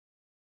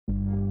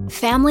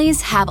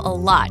Families have a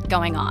lot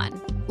going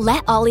on.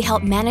 Let Ollie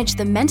help manage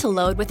the mental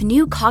load with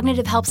new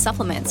cognitive help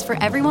supplements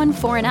for everyone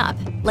 4 and up,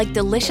 like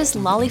delicious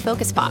Lolly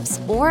Focus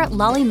Pops or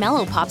Lolly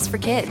Mellow Pops for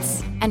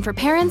kids. And for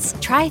parents,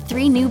 try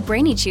 3 new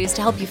Brainy Chews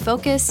to help you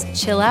focus,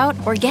 chill out,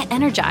 or get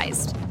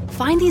energized.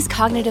 Find these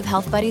cognitive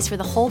health buddies for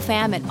the whole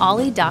fam at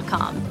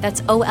ollie.com.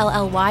 That's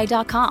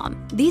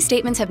OLLY.com. These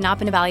statements have not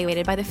been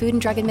evaluated by the Food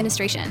and Drug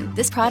Administration.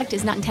 This product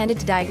is not intended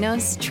to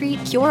diagnose,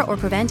 treat, cure, or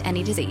prevent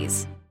any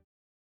disease.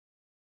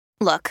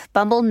 Look,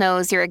 Bumble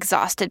knows you're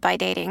exhausted by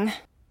dating.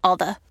 All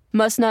the,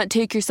 must not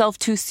take yourself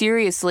too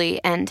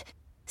seriously, and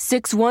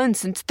 6'1"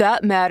 since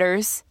that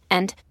matters,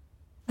 and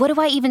what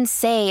do I even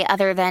say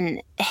other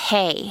than,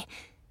 hey?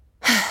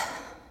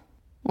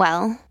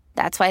 Well,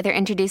 that's why they're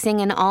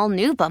introducing an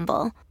all-new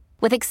Bumble,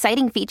 with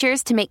exciting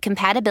features to make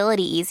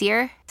compatibility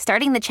easier,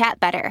 starting the chat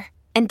better,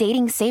 and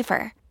dating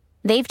safer.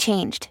 They've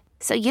changed,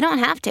 so you don't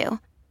have to.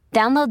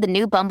 Download the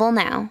new Bumble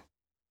now.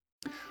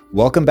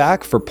 Welcome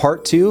back for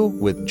part 2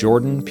 with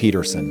Jordan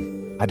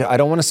Peterson. I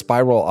don't want to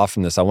spiral off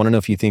from this. I want to know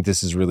if you think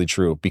this is really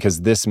true,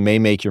 because this may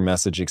make your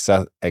message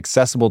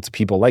accessible to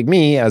people like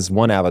me as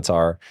one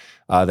avatar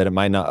that it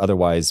might not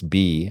otherwise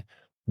be,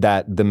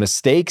 that the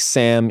mistake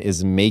Sam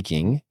is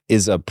making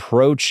is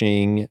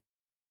approaching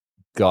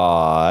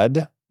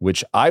God,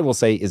 which I will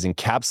say is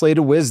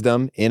encapsulated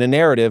wisdom in a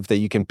narrative that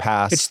you can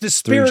pass it's the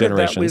through spirit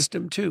generations. Of that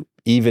wisdom too.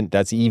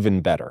 That's even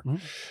better.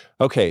 Mm-hmm.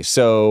 Okay,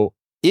 so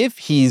if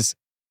he's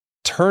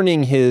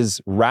turning his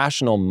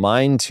rational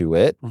mind to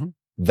it, mm-hmm.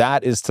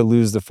 that is to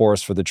lose the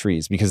forest for the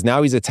trees, because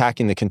now he's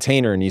attacking the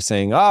container and he's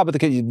saying,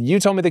 but you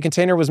told me the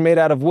container was made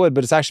out of wood,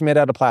 but it's actually made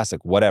out of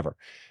plastic, whatever.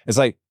 It's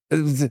like,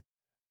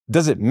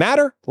 does it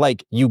matter?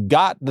 Like, you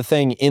got the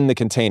thing in the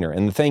container,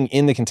 and the thing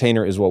in the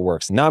container is what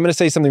works. Now I'm going to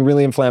say something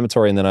really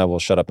inflammatory, and then I will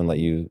shut up and let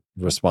you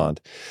respond.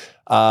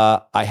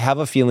 I have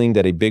a feeling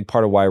that a big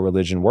part of why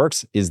religion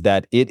works is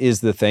that it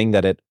is the thing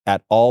that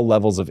at all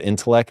levels of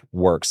intellect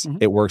works. Mm-hmm.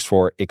 It works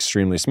for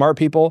extremely smart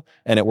people,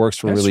 and it works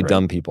for really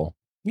dumb people.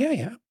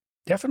 Yeah,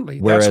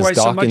 definitely. Whereas that's why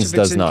Dawkins so much of it's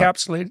does not.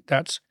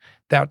 Encapsulated.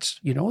 That's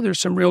there's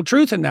some real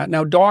truth in that.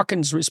 Now,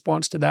 Dawkins'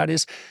 response to that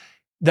is,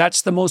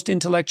 that's the most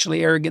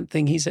intellectually arrogant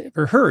thing he's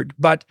ever heard.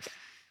 But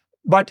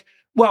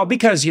well,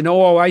 because,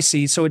 I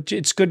see. So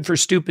it's good for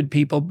stupid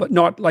people, but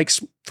not like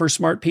for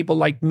smart people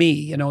like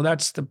me.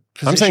 That's the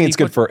position. I'm saying it's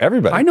good for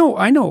everybody. I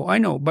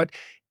know. But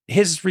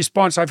his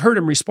response, I've heard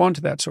him respond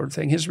to that sort of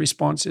thing. His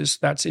response is,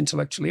 that's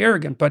intellectually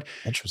arrogant. But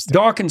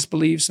Dawkins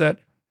believes that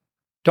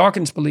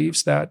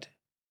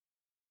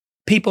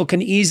people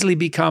can easily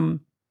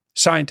become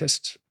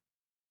scientists,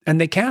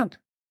 and they can't.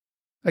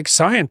 Like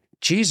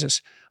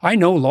Jesus. I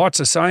know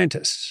lots of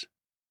scientists.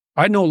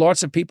 I know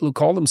lots of people who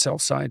call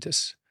themselves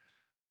scientists.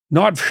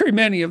 Not very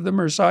many of them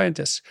are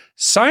scientists.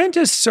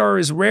 Scientists are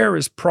as rare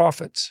as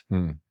prophets.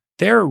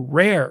 They're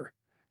rare.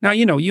 Now,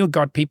 you've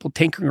got people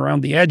tinkering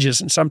around the edges,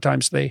 and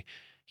sometimes they,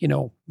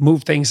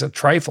 move things a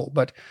trifle,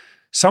 but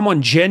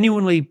someone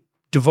genuinely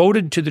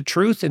devoted to the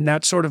truth in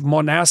that sort of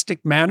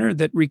monastic manner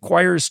that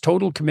requires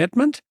total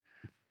commitment,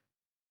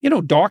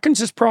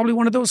 Dawkins is probably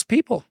one of those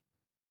people.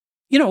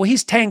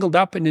 He's tangled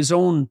up in his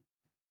own.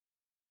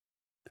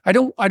 I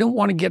don't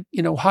want to get,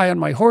 high on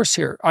my horse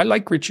here. I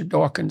like Richard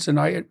Dawkins, and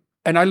I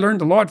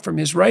learned a lot from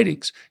his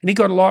writings, and he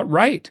got a lot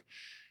right.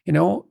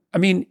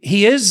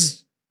 He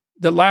is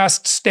the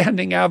last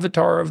standing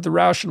avatar of the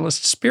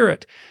rationalist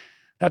spirit.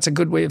 That's a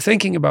good way of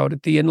thinking about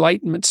it, the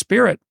Enlightenment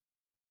spirit.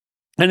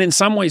 And in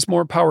some ways,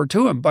 more power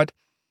to him. But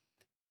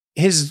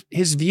his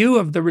view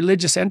of the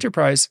religious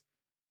enterprise,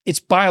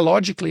 it's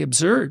biologically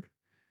absurd.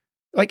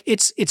 Like,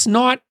 it's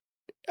not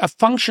a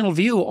functional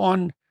view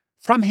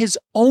from his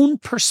own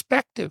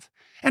perspective.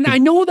 And I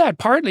know that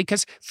partly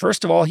because,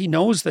 first of all, he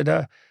knows that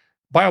a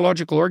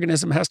biological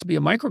organism has to be a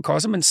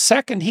microcosm. And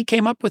second, he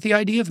came up with the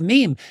idea of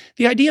meme.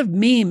 The idea of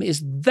meme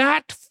is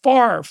that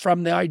far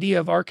from the idea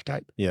of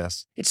archetype.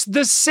 Yes. It's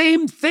the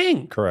same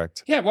thing.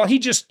 Correct. Yeah, well,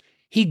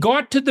 he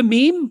got to the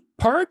meme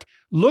part,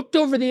 looked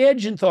over the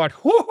edge and thought,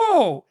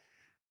 whoa,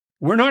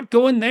 we're not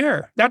going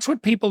there. That's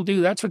what people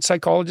do. That's what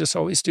psychologists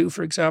always do,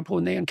 for example,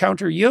 when they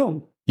encounter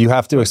Jung. You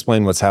have to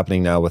explain what's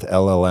happening now with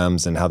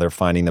LLMs and how they're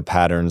finding the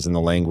patterns in the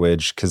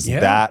language, because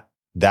that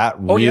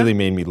really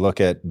made me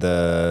look at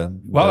the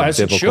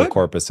biblical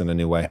corpus in a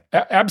new way.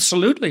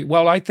 Absolutely.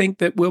 Well, I think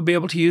that we'll be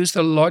able to use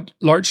the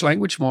large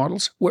language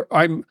models. Where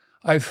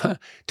I've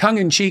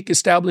tongue-in-cheek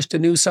established a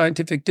new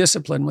scientific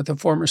discipline with a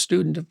former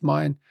student of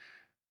mine,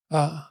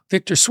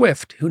 Victor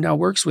Swift, who now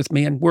works with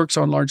me and works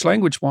on large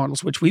language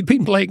models, which we've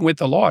been playing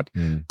with a lot.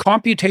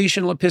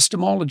 Computational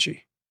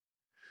epistemology.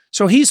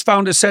 So he's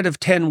found a set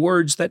of 10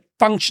 words that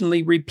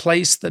functionally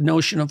replace the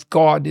notion of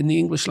God in the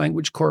English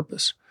language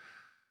corpus.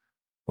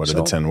 What are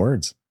the 10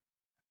 words?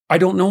 I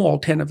don't know all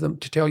 10 of them,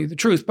 to tell you the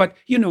truth, but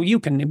you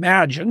can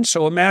imagine.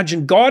 So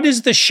imagine God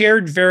is the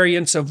shared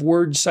variance of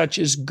words such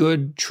as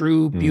good,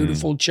 true,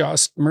 beautiful,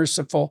 just,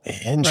 merciful.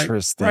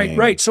 Interesting.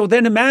 Right. So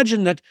then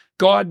imagine that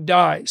God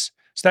dies.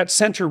 So that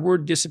center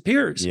word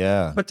disappears.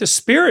 Yeah. But the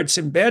Spirit's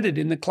embedded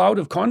in the cloud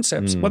of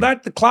concepts. Well,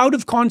 the cloud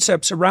of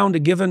concepts around a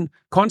given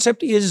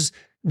concept is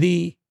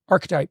the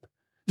archetype.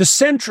 The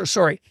central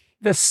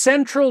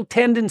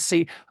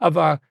tendency of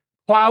a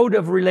cloud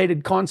of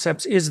related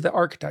concepts is the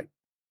archetype.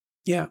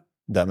 Yeah.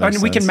 That makes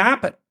sense. We can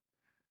map it.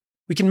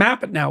 We can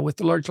map it now with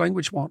the large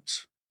language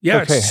models.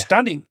 Yeah, Okay. It's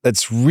stunning.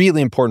 That's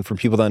really important for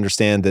people to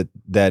understand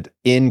that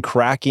in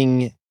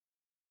cracking,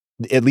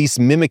 at least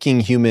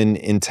mimicking human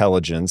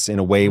intelligence in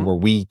a way where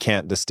we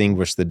can't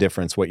distinguish the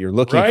difference, what you're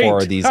looking for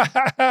are these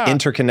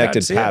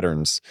interconnected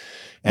patterns.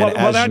 And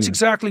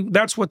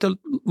that's what the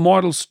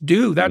models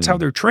do. That's how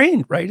they're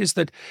trained, right? Is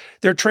that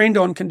they're trained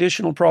on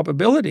conditional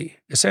probability,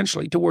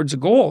 essentially, towards a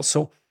goal.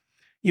 So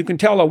you can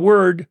tell a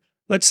word,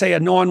 let's say a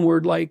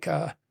non-word like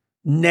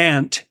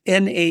Nant,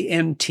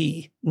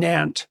 N-A-N-T,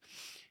 Nant.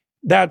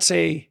 It's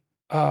a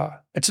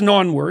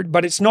non-word,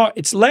 but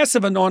it's less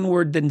of a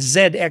non-word than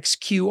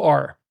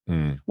ZXQR.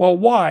 Well,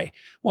 why?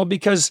 Well,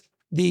 because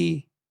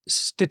the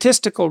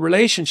statistical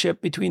relationship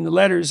between the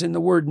letters in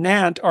the word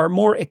Nant are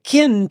more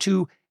akin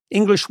to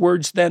English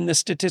words than the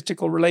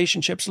statistical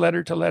relationships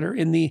letter to letter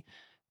in the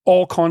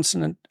all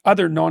consonant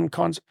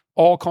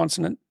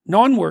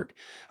non-word.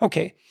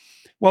 Okay.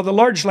 Well, the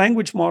large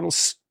language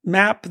models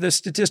map the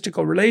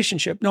statistical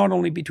relationship not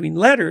only between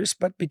letters,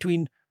 but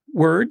between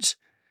words,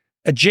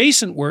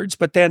 adjacent words,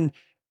 but then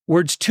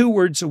words 2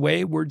 words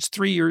away, words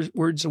 3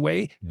 words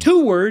away,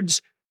 2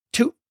 words,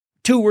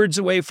 two words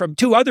away from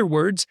 2 other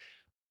words,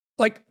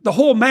 like the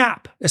whole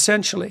map,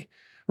 essentially.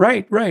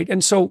 Right.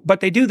 And so, but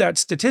they do that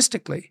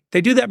statistically.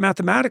 They do that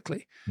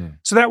mathematically.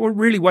 So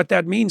what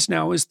that means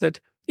now is that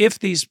if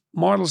these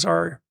models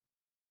are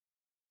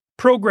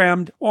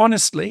programmed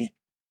honestly,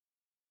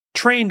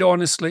 trained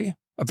honestly,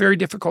 a very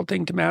difficult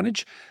thing to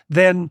manage,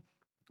 then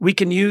we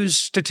can use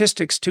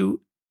statistics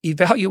to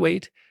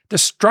evaluate the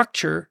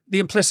structure, the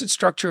implicit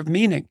structure of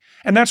meaning.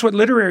 And that's what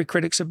literary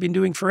critics have been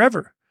doing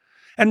forever.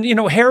 And,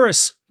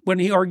 Harris, when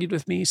he argued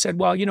with me, he said,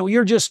 well,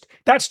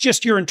 that's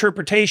just your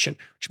interpretation,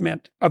 which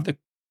meant of the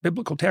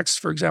biblical texts,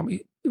 for example,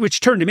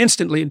 which turned him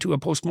instantly into a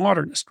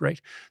postmodernist,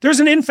 right? There's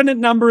an infinite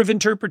number of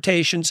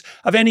interpretations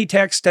of any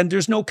text, and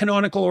there's no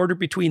canonical order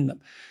between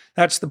them.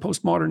 That's the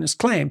postmodernist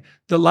claim.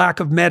 The lack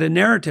of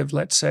meta-narrative,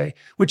 let's say,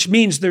 which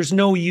means there's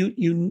no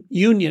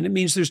union. It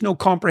means there's no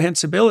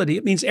comprehensibility.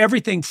 It means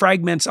everything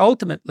fragments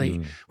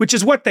ultimately, which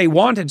is what they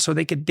wanted, so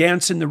they could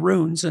dance in the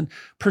runes and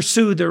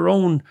pursue their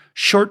own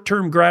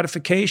short-term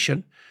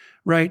gratification,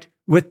 right?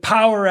 With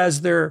power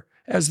as their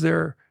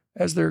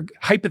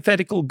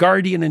hypothetical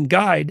guardian and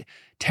guide.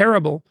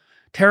 Terrible.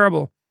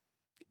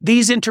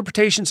 These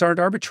interpretations aren't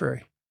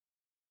arbitrary.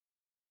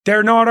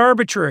 They're not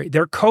arbitrary.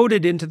 They're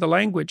coded into the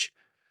language.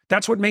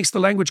 That's what makes the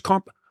language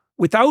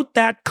without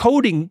that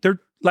coding,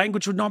 their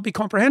language would not be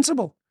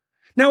comprehensible.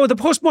 Now, the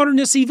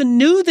postmodernists even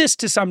knew this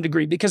to some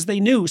degree because they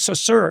knew,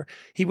 Saussure,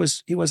 he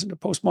wasn't a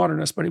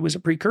postmodernist, but he was a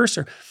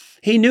precursor.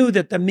 He knew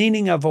that the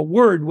meaning of a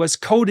word was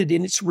coded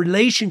in its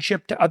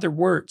relationship to other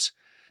words.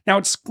 Now,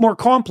 it's more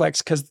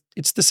complex because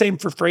it's the same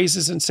for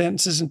phrases and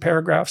sentences and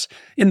paragraphs.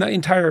 In the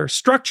entire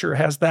structure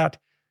has that,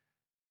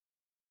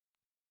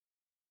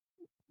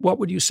 what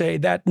would you say,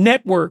 that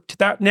network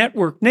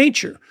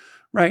nature,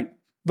 right?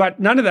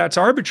 But none of that's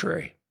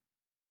arbitrary.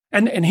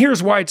 And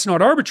here's why it's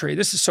not arbitrary.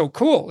 This is so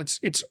cool.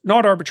 It's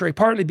not arbitrary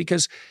partly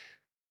because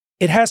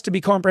it has to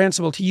be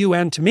comprehensible to you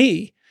and to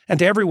me and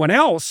to everyone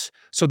else.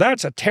 So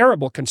that's a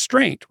terrible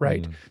constraint,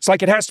 right? It's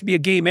like it has to be a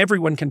game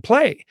everyone can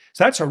play.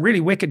 So that's a really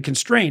wicked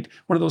constraint,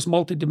 one of those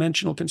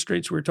multidimensional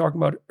constraints we were talking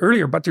about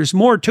earlier, but there's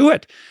more to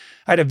it.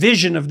 I had a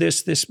vision of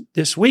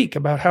this week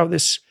about how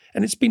this,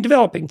 and it's been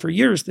developing for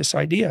years, this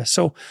idea.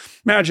 So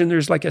imagine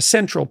there's like a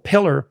central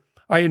pillar.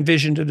 I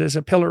envisioned it as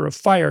a pillar of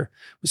fire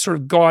with sort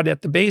of God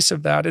at the base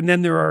of that. And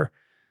then there are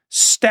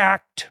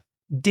stacked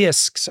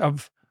discs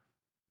of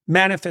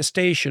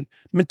manifestation,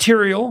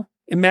 material,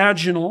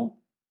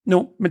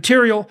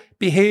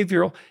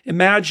 behavioral,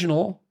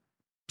 imaginal,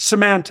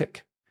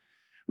 semantic,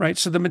 right?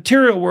 So the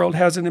material world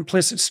has an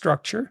implicit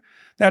structure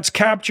that's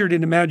captured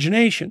in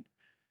imagination.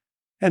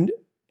 And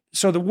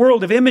so the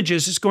world of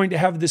images is going to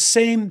have the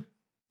same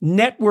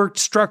networked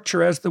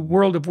structure as the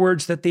world of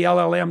words that the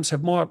LLMs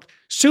have modeled.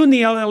 Soon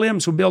the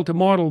LLMs will be able to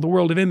model the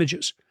world of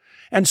images.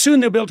 And soon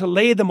they'll be able to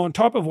lay them on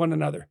top of one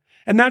another.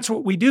 And that's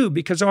what we do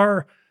because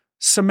our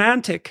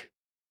semantic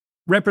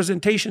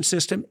representation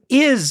system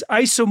is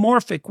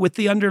isomorphic with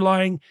the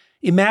underlying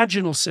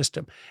imaginal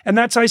system. And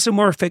that's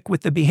isomorphic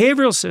with the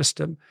behavioral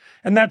system.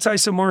 And that's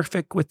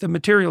isomorphic with the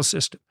material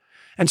system.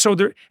 And so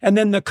and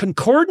then the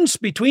concordance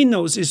between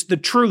those is the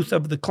truth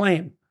of the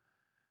claim.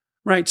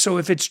 Right. So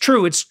if it's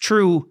true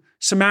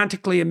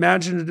semantically,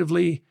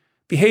 imaginatively,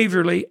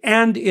 behaviorally,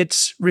 and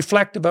it's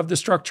reflective of the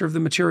structure of the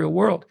material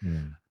world.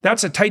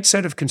 That's a tight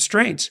set of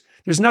constraints.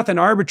 There's nothing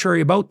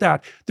arbitrary about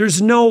that.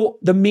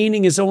 The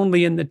meaning is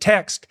only in the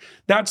text.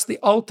 That's the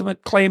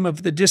ultimate claim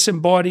of the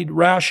disembodied,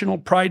 rational,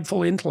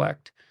 prideful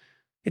intellect.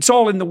 It's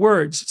all in the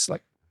words. It's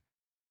like,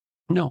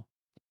 no.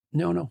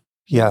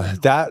 Yeah,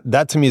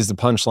 that to me is the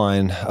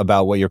punchline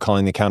about what you're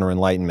calling the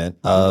counter-enlightenment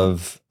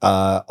of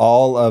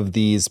all of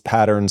these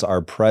patterns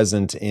are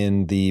present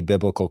in the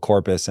biblical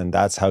corpus, and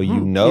that's how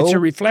you know it's a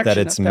reflection that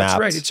it's mapped. That's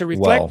right. It's a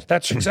reflection. Well.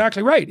 That's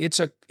exactly right.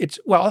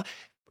 Well,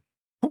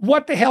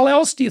 what the hell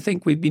else do you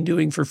think we've been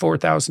doing for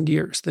 4,000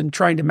 years than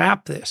trying to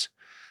map this?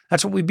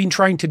 That's what we've been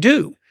trying to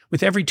do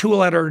with every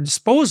tool at our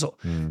disposal.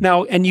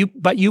 Now,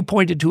 but you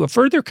pointed to a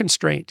further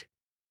constraint.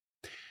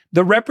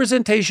 The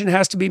representation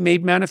has to be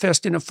made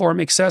manifest in a form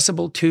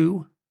accessible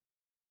to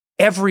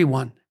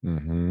everyone.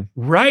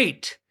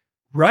 Right.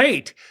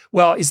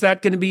 Well, is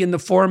that going to be in the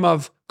form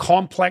of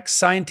complex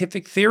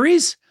scientific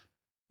theories?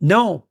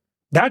 No,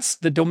 that's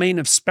the domain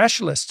of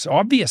specialists,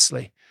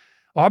 obviously.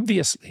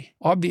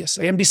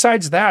 And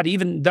besides that,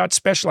 even that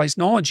specialized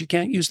knowledge, you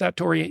can't use that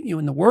to orient you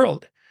in the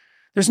world.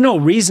 There's no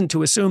reason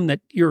to assume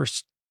that your,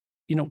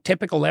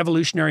 typical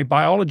evolutionary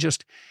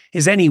biologist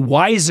is any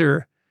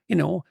wiser,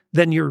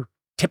 than your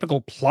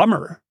typical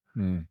plumber.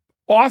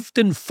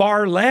 Often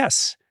far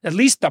less. At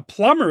least the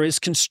plumber is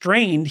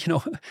constrained,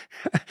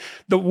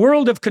 the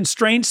world of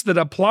constraints that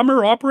a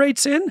plumber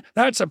operates in,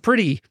 that's a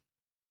pretty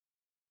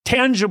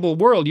tangible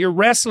world. You're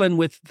wrestling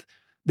with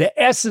the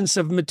essence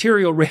of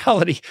material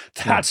reality,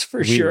 that's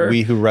for sure.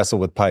 We who wrestle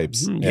with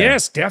pipes.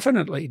 Yes,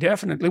 definitely.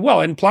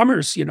 Well, and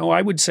plumbers,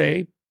 I would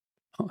say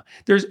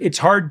it's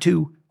hard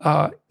to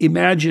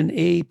imagine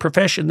a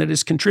profession that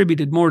has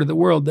contributed more to the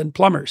world than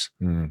plumbers.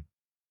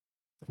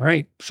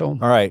 Right. So,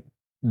 all right.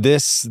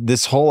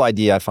 This whole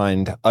idea I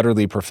find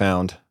utterly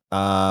profound.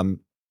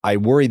 I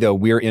worry though,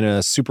 we're in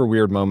a super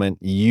weird moment.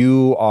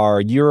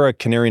 You're a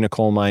canary in a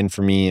coal mine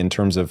for me in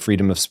terms of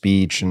freedom of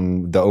speech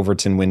and the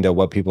Overton window,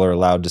 what people are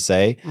allowed to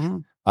say.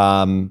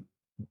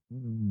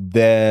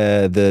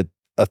 The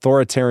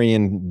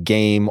authoritarian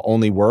game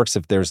only works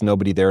if there's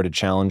nobody there to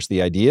challenge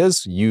the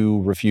ideas.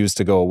 You refuse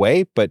to go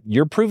away, but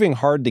you're proving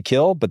hard to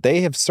kill, but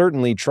they have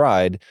certainly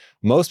tried.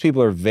 Most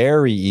people are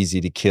very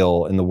easy to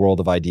kill in the world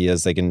of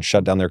ideas. They can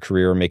shut down their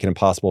career, make it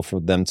impossible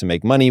for them to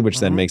make money, which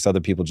then makes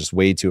other people just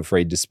way too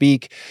afraid to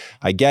speak.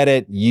 I get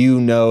it.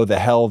 You know the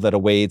hell that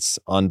awaits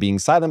on being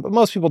silent, but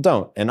most people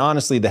don't. And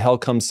honestly, the hell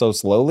comes so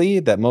slowly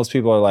that most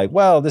people are like,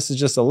 well, this is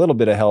just a little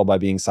bit of hell by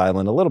being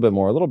silent, a little bit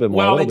more, a little bit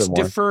more, a little bit more.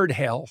 Well, it's deferred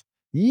hell.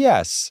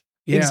 Yes,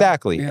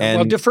 exactly. Yeah. And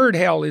well, deferred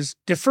hell is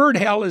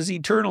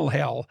eternal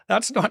hell.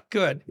 That's not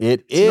good.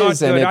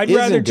 It's not good. I'd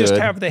rather just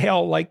have the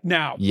hell like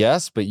now.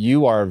 Yes, but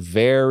you are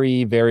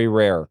very, very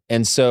rare.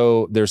 And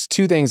so there's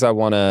two things I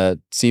want to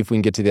see if we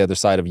can get to the other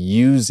side of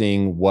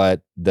using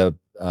what the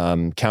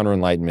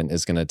counter-enlightenment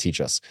is going to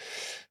teach us.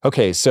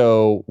 Okay,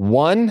 so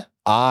one,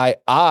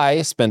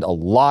 I spend a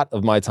lot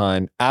of my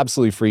time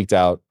absolutely freaked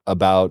out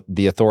about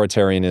the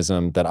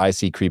authoritarianism that I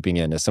see creeping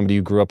in. As somebody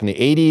who grew up in the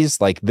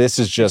 80s, like this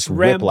is just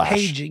whiplash.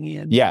 Rampaging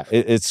in. Yeah,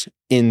 it's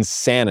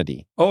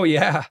insanity. Oh,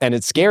 yeah. And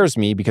it scares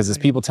me because it's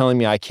people telling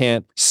me I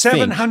can't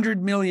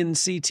 700 million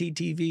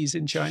CCTVs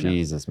in China.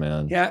 Jesus,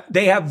 man. Yeah,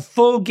 they have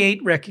full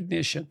gate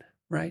recognition,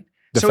 right?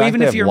 The so fact even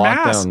they if have you're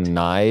locked masked, down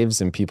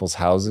knives in people's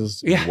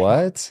houses, Yeah.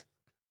 What?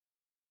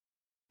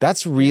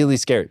 That's really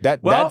scary.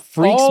 That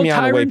freaks me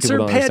out in a way people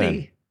don't understand.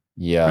 Petty.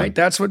 Yeah. Right.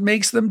 That's what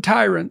makes them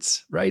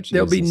tyrants, right? Jesus.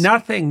 There'll be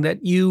nothing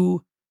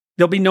there'll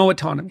be no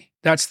autonomy.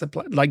 That's the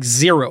plan. Like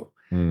zero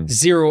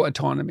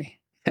autonomy.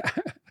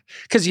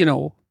 Because,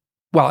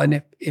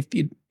 and if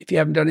you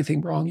haven't done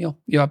anything wrong, you'll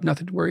have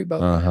nothing to worry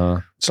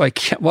about. It's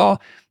like,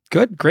 well,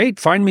 good, great.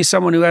 Find me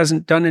someone who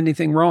hasn't done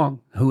anything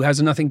wrong, who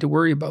has nothing to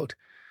worry about.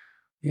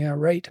 Yeah,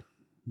 right.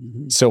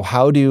 So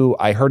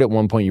I heard at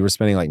one point you were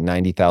spending like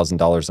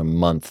 $90,000 a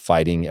month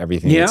fighting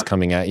everything that's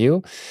coming at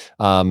you.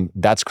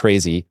 That's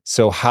crazy.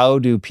 So how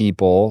do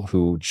people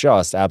who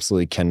just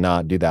absolutely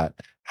cannot do that,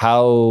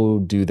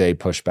 how do they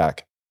push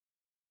back?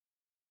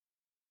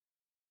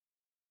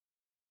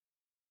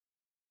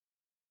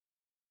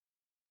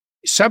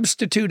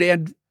 Substitute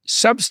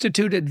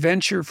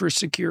adventure for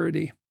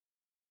security.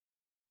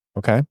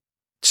 Okay.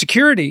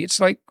 Security, it's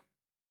like,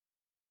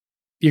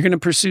 you're going to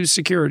pursue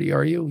security,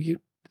 are you?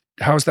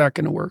 How's that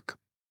going to work?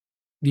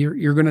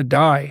 You're going to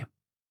die.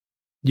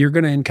 You're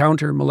going to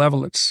encounter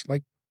malevolence.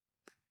 Like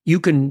you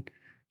can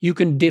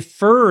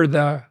defer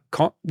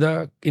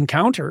the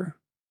encounter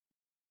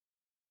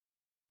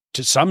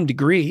to some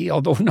degree,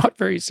 although not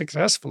very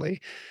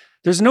successfully.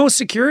 There's no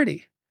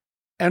security.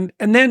 And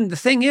then the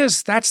thing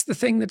is, that's the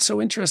thing that's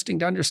so interesting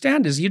to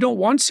understand is you don't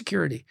want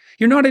security.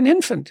 You're not an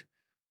infant.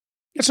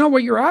 It's not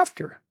what you're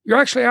after. You're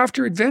actually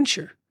after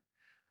adventure.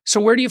 So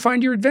where do you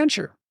find your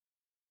adventure?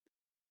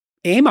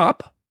 Aim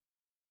up,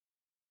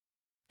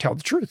 tell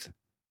the truth,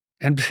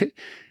 and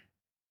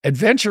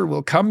adventure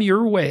will come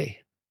your way.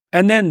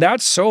 And then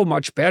that's so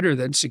much better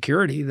than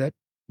security that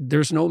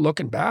there's no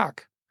looking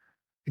back.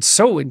 It's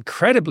so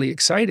incredibly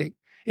exciting.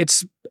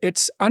 It's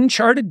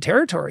uncharted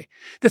territory.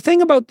 The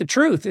thing about the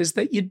truth is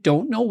that you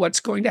don't know what's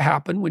going to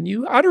happen when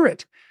you utter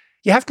it.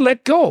 You have to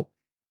let go.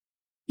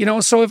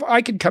 So if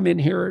I could come in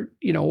here,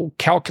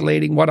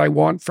 calculating what I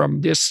want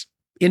from this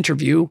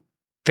interview,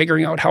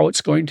 figuring out how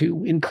it's going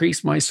to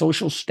increase my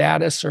social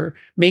status or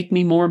make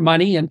me more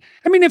money. And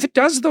I mean, if it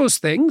does those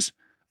things,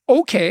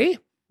 Okay,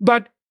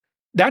 but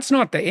that's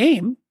not the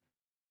aim.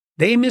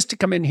 The aim is to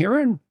come in here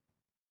and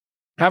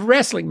have a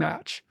wrestling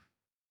match.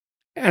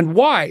 And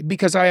why?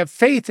 Because I have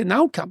faith in the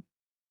outcome.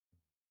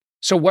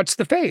 So what's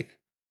the faith?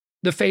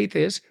 The faith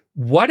is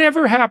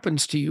whatever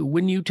happens to you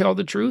when you tell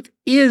the truth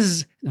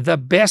is the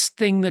best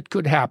thing that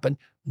could happen,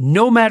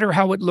 no matter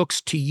how it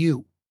looks to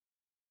you.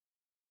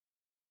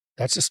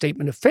 That's a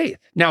statement of faith.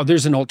 Now,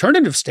 there's an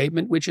alternative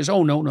statement, which is,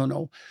 oh,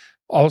 no.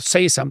 I'll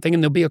say something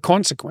and there'll be a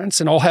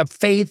consequence, and I'll have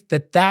faith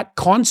that that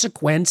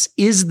consequence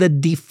is the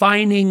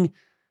defining,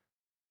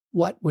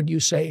 what would you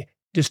say,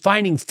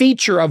 defining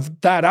feature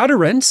of that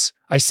utterance.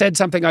 I said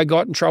something, I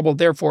got in trouble,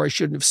 therefore I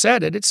shouldn't have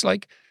said it. It's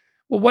like,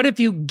 well, what if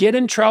you get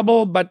in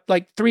trouble, but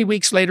like 3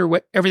 weeks later,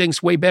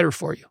 everything's way better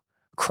for you?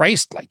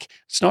 Christ-like.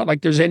 It's not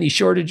like there's any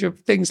shortage of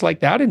things like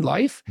that in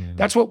life. Yeah.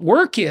 That's what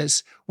work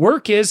is.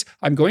 Work is,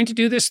 I'm going to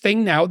do this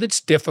thing now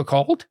that's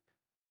difficult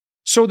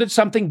so that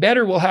something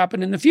better will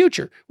happen in the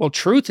future. Well,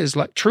 truth is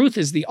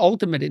the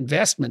ultimate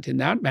investment in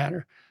that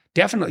matter.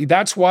 Definitely.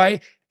 That's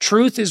why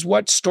truth is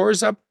what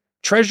stores up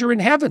treasure in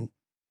heaven.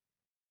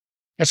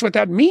 That's what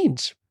that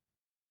means.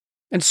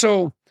 And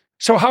so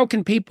how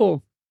can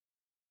people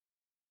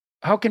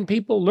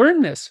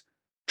learn this?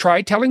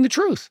 Try telling the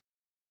truth.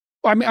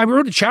 I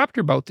wrote a chapter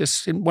about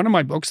this in one of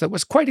my books that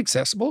was quite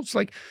accessible. It's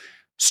like,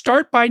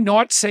 start by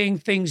not saying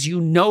things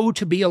you know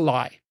to be a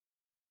lie.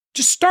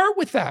 Just start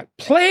with that.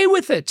 Play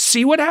with it.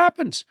 See what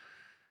happens.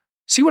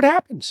 See what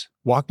happens.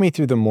 Walk me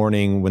through the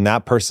morning when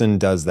that person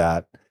does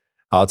that.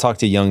 I'll talk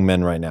to young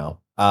men right now.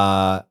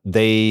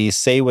 They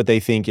say what they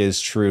think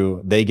is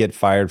true. They get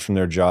fired from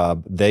their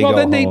job. They go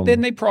home. Then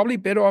they probably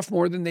bit off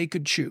more than they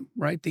could chew,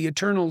 right? The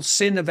eternal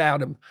sin of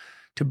Adam,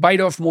 to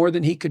bite off more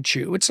than he could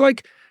chew. It's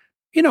like,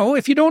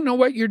 if you don't know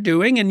what you're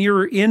doing and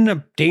you're in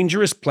a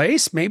dangerous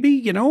place,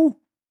 maybe,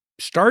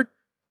 start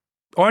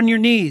on your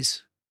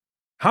knees,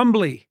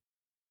 humbly,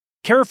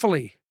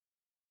 carefully.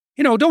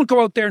 Don't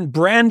go out there and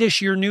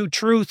brandish your new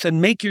truth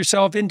and make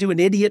yourself into an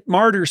idiot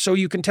martyr so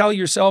you can tell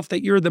yourself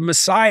that you're the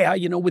Messiah,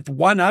 with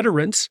one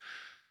utterance.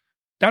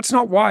 That's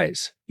not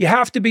wise. You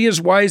have to be as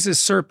wise as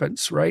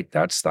serpents, right?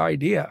 That's the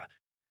idea.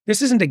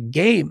 This isn't a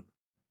game.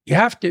 You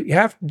have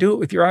to do it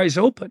with your eyes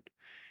open,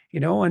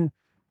 and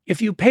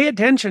if you pay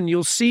attention,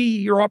 you'll see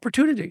your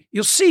opportunity.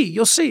 You'll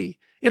see.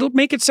 It'll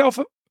make itself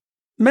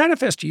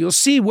manifest to you. You'll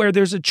see where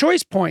there's a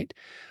choice point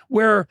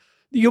where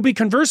you'll be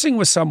conversing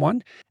with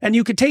someone and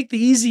you could take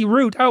the easy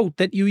route out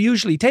that you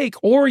usually take,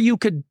 or you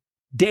could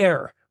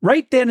dare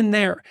right then and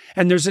there.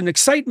 And there's an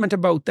excitement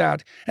about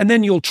that. And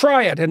then you'll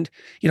try it. And,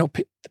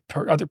 the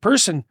other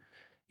person,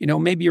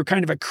 maybe you're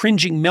kind of a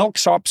cringing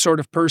milksop sort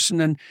of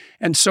person.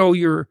 And so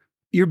you're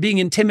being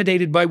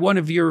intimidated by one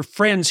of your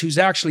friends who's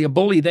actually a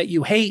bully that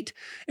you hate.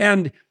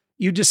 And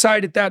you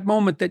decide at that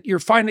moment that you're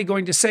finally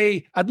going to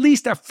say at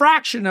least a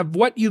fraction of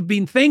what you've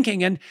been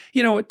thinking. And,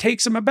 it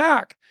takes him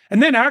aback.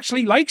 And then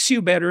actually likes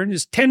you better and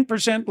is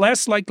 10%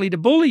 less likely to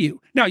bully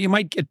you. Now, you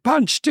might get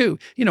punched too.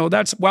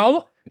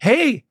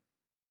 Hey.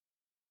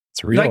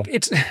 It's real.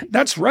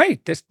 That's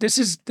right. This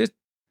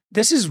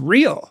is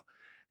real.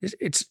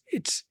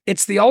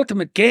 It's the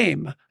ultimate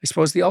game. I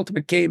suppose the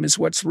ultimate game is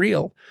what's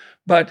real.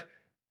 But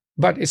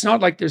it's not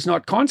like there's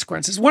not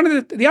consequences. One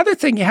of the other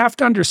thing you have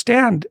to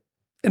understand,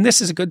 and this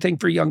is a good thing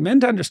for young men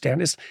to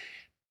understand, is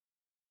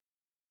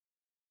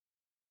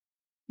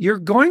you're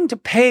going to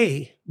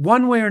pay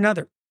one way or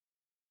another.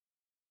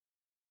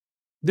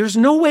 There's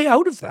no way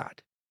out of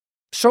that.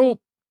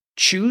 So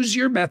choose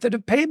your method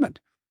of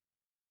payment.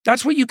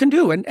 That's what you can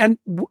do. And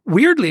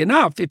weirdly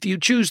enough, if you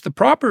choose the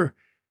proper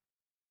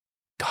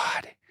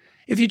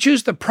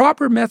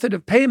method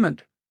of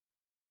payment,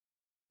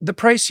 the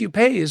price you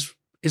pay is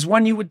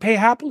one you would pay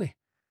happily.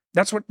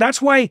 That's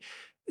why,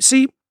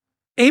 see,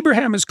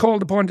 Abraham is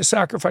called upon to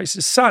sacrifice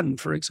his son,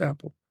 for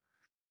example,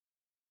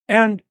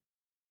 and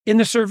in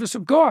the service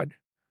of God.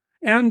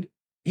 And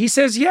he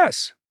says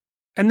yes,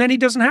 and then he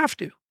doesn't have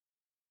to.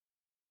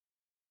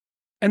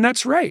 And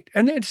that's right.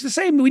 And it's the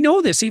same. We know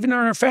this even in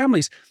our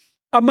families.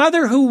 A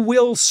mother who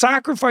will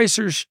sacrifice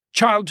her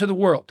child to the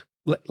world,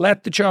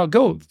 let the child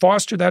go,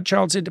 foster that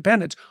child's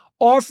independence,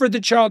 offer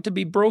the child to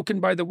be broken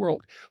by the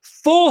world,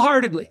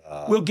 full-heartedly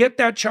will get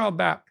that child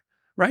back,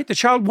 right? The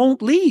child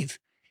won't leave.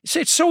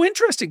 It's so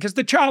interesting because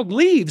the child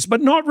leaves,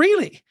 but not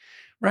really,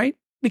 right?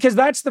 Because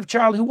that's the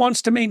child who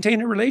wants to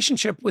maintain a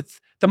relationship with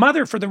the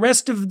mother for the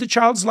rest of the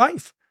child's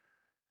life,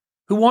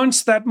 who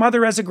wants that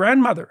mother as a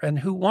grandmother and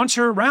who wants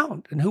her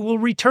around and who will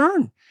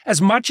return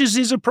as much as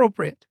is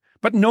appropriate,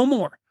 but no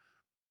more.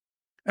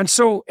 And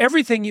so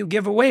everything you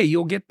give away,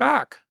 you'll get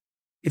back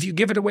if you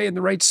give it away in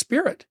the right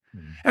spirit.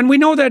 And we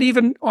know that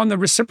even on the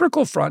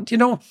reciprocal front.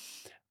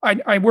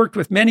 I worked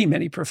with many,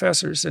 many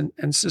professors and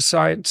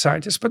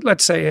scientists, but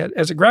let's say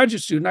as a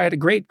graduate student, I had a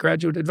great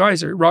graduate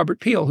advisor, Robert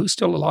Peel, who's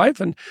still alive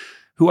and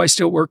who I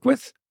still work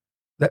with.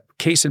 That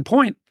case in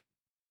point.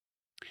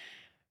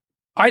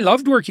 I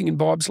loved working in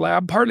Bob's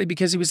lab, partly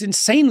because he was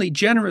insanely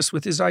generous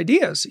with his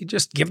ideas. He'd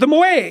just give them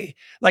away.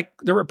 Like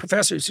there were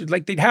professors who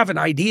they'd have an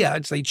idea.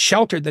 They'd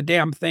shelter the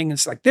damn thing.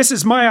 It's like, this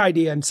is my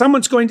idea and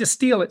someone's going to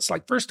steal it. It's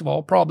like, first of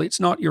all, probably it's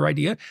not your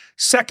idea.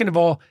 Second of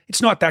all,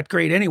 it's not that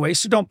great anyway,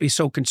 so don't be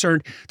so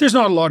concerned. There's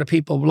not a lot of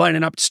people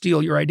lining up to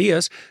steal your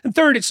ideas. And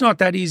third, it's not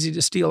that easy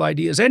to steal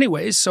ideas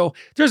anyways. So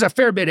there's a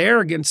fair bit of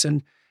arrogance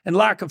and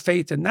lack of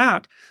faith in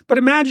that. But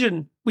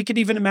we could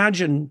even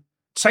imagine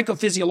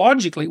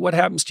psychophysiologically what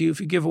happens to you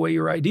if you give away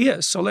your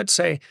ideas. So let's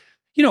say,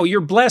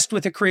 you're blessed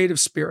with a creative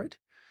spirit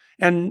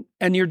and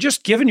you're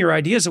just giving your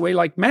ideas away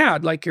like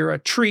mad, like you're a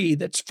tree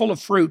that's full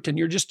of fruit and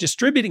you're just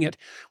distributing it.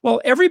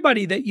 Well,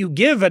 everybody that you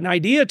give an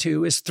idea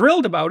to is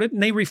thrilled about it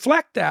and they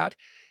reflect that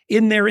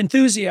in their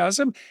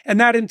enthusiasm, and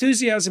that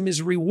enthusiasm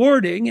is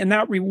rewarding, and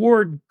that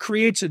reward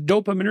creates a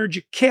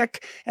dopaminergic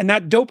kick, and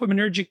that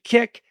dopaminergic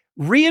kick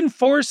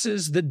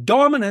reinforces the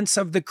dominance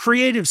of the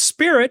creative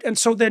spirit, and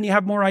so then you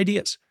have more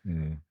ideas.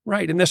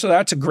 Right. And so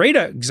that's a great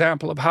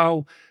example of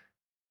how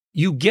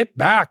you get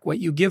back what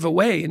you give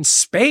away in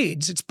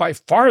spades. It's by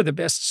far the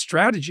best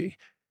strategy.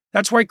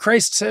 That's why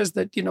Christ says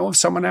that, if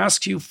someone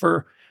asks you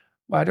for,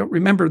 I don't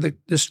remember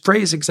this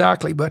phrase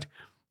exactly, but,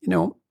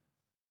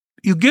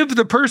 you give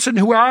the person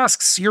who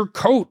asks your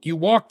coat, you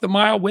walk the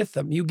mile with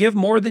them. You give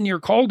more than you're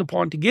called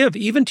upon to give,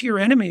 even to your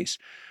enemies.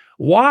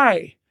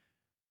 Why?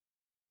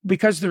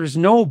 Because there's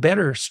no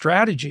better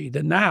strategy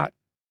than that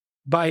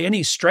by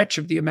any stretch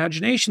of the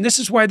imagination. This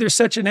is why there's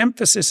such an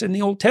emphasis in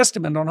the Old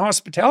Testament on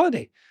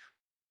hospitality.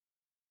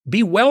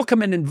 Be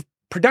welcome and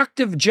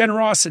productive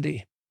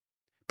generosity.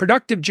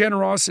 Productive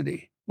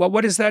generosity. Well,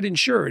 what does that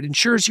ensure? It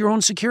ensures your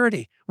own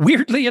security,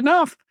 weirdly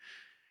enough.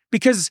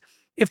 Because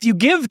if you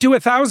give to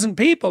 1,000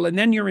 people and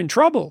then you're in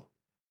trouble,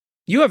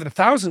 you have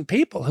 1,000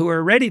 people who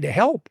are ready to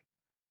help.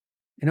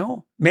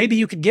 Maybe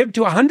you could give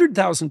to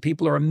 100,000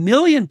 people or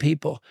 1,000,000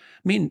 people.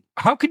 I mean,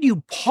 how could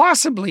you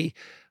possibly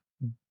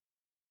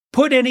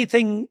put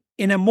anything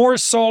in a more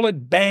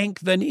solid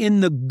bank than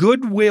in the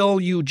goodwill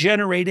you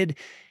generated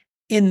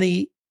in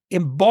the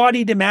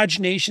embodied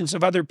imaginations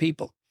of other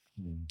people?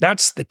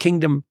 That's the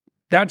kingdom.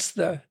 That's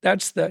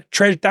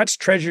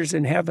treasures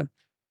in heaven.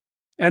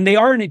 And they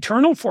are an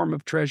eternal form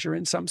of treasure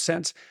in some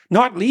sense,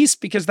 not least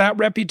because that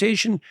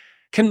reputation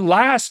can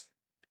last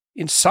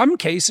in some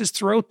cases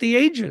throughout the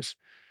ages.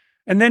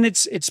 And then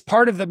it's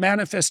part of the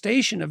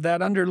manifestation of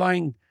that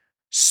underlying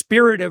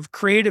spirit of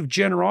creative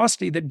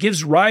generosity that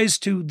gives rise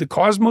to the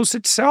cosmos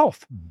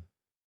itself.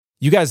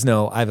 You guys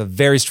know I have a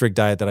very strict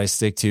diet that I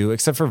stick to,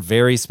 except for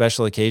very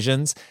special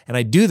occasions. And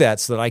I do that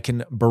so that I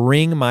can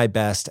bring my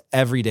best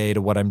every day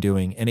to what I'm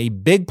doing. And a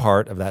big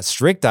part of that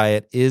strict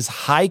diet is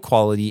high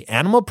quality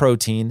animal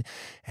protein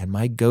and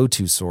my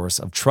go-to source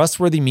of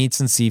trustworthy meats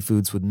and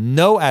seafoods with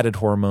no added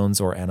hormones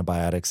or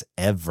antibiotics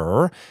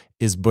ever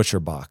is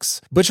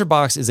ButcherBox.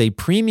 ButcherBox is a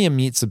premium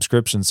meat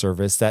subscription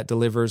service that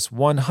delivers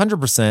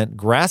 100%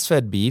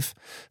 grass-fed beef,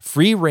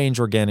 free-range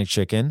organic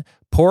chicken,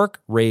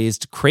 pork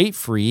raised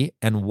crate-free,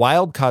 and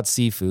wild-caught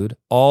seafood,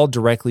 all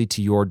directly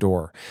to your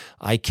door.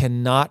 I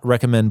cannot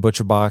recommend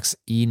ButcherBox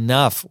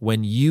enough.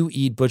 When you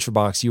eat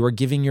ButcherBox, you are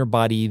giving your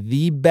body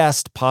the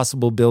best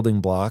possible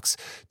building blocks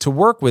to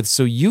work with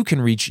so you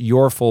can reach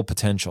your full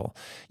potential.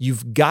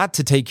 You've got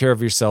to take care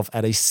of yourself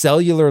at a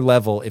cellular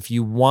level if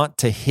you want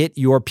to hit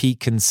your peak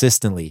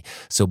consistently.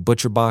 So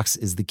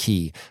ButcherBox is the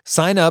key.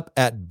 Sign up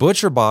at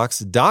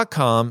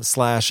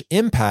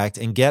butcherbox.com/impact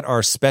and get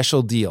our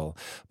special deal.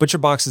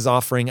 ButcherBox is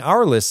offering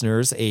our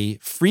listeners a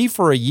free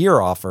for a year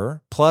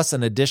offer plus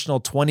an additional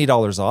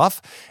 $20 off.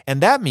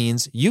 And that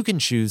means you can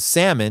choose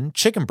salmon,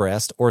 chicken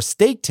breast, or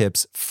steak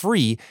tips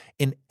free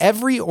in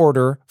every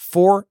order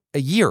for a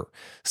year.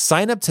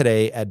 Sign up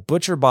today at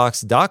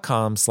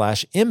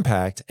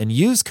butcherbox.com/impact and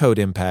use code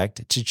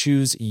IMPACT to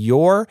choose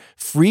your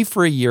free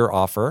for a year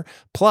offer,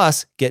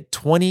 plus get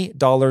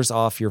 $20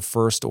 off your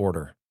first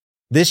order.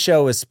 This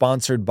show is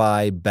sponsored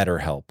by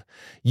BetterHelp.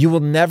 You will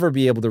never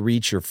be able to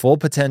reach your full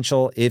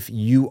potential if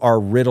you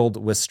are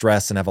riddled with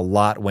stress and have a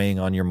lot weighing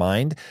on your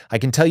mind. I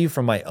can tell you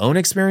from my own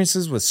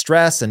experiences with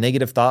stress and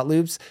negative thought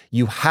loops,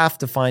 you have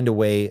to find a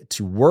way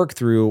to work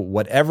through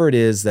whatever it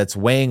is that's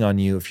weighing on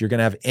you if you're going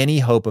to have any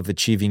hope of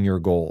achieving your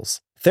goals.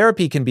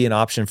 Therapy can be an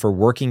option for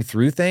working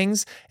through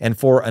things, and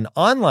for an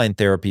online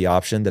therapy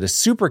option that is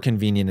super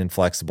convenient and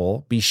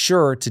flexible, be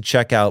sure to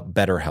check out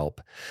BetterHelp.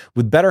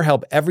 With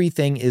BetterHelp,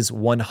 everything is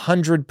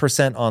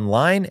 100%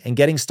 online, and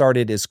getting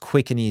started is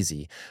quick and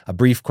easy. A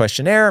brief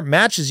questionnaire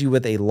matches you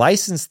with a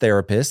licensed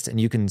therapist, and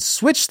you can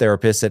switch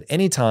therapists at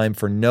any time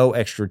for no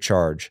extra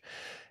charge.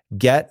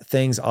 Get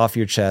things off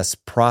your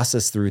chest,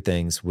 process through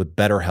things with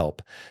BetterHelp.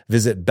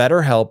 Visit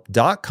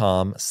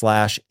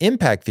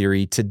betterhelp.com/impact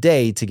theory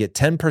today to get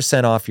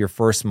 10% off your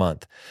first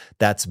month.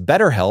 That's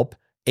BetterHelp,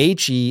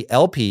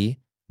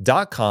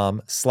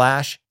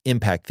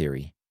 HELP.com/impact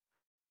theory.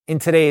 In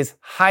today's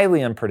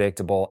highly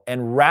unpredictable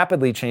and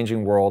rapidly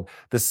changing world,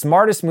 the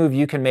smartest move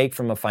you can make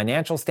from a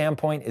financial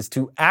standpoint is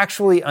to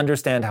actually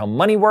understand how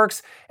money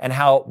works and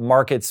how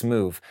markets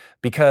move.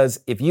 Because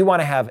if you want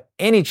to have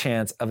any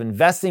chance of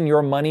investing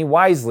your money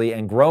wisely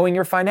and growing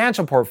your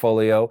financial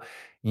portfolio,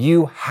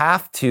 you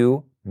have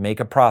to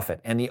make a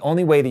profit. And the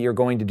only way that you're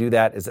going to do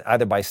that is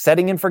either by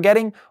setting and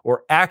forgetting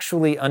or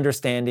actually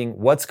understanding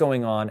what's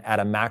going on at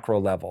a macro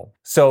level.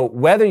 So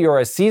whether you're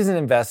a seasoned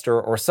investor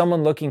or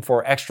someone looking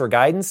for extra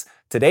guidance,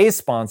 today's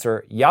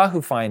sponsor,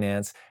 Yahoo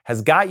Finance,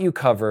 has got you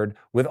covered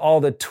with all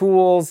the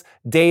tools,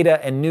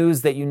 data, and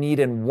news that you need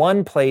in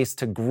one place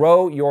to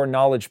grow your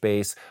knowledge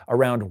base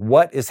around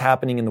what is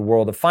happening in the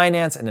world of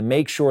finance and to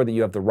make sure that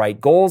you have the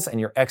right goals and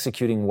you're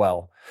executing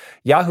well.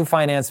 Yahoo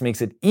Finance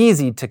makes it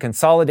easy to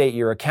consolidate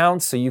your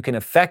accounts so you can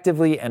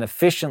effectively and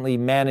efficiently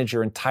manage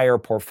your entire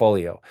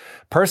portfolio.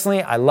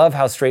 Personally, I love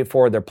how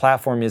straightforward their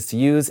platform is to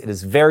use. It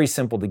is very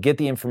simple to get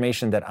the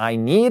information that I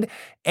need,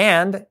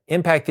 and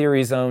Impact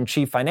Theory's own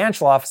Chief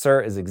Financial Officer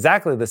is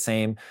exactly the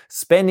same,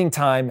 spending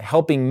time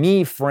helping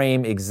me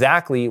frame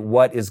exactly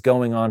what is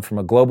going on from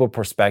a global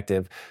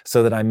perspective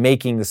so that I'm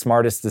making the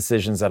smartest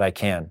decisions that I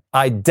can.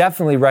 I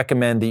definitely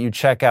recommend that you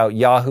check out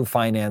Yahoo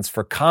Finance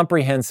for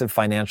comprehensive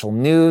financial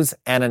news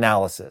and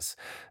analysis.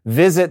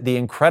 Visit the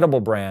incredible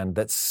brand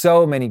that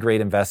so many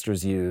great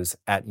investors use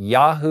at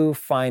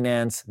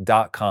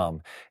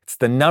yahoofinance.com. It's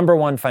the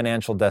 #1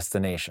 financial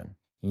destination,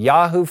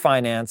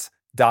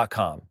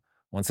 yahoofinance.com.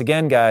 Once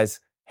again, guys,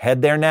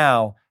 head there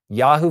now,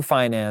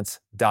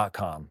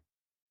 yahoofinance.com.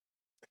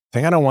 The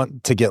thing I don't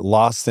want to get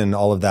lost in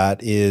all of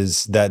that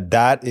is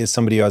that is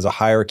somebody who has a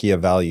hierarchy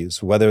of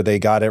values, whether they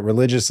got it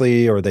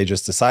religiously or they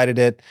just decided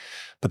it.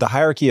 But the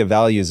hierarchy of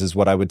values is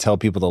what I would tell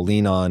people to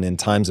lean on in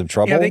times of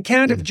trouble. Yeah, they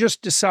can't have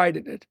just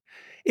decided it.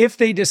 If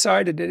they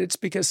decided it, it's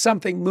because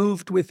something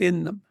moved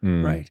within them,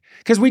 right?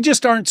 Because we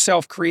just aren't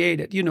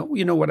self-created. You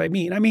know what I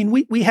mean? I mean,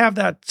 we have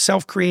that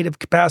self-creative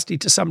capacity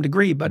to some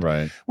degree, but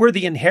we're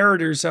the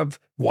inheritors of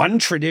one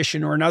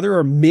tradition or another,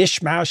 or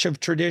mishmash of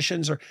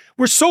traditions, or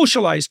we're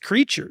socialized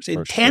creatures,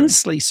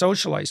 intensely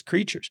socialized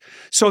creatures.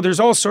 So there's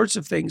all sorts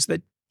of things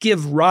that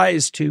give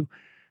rise to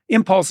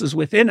impulses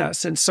within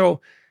us. And so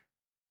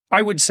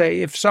I would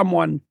say if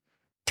someone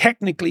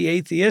technically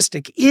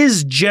atheistic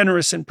is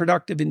generous and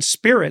productive in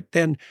spirit,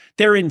 then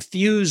they're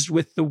infused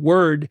with the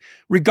word,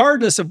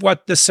 regardless of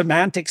what the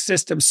semantic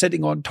system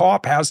sitting on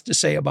top has to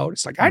say about it.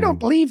 It's like, I don't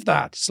believe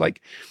that. It's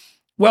like,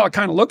 well, it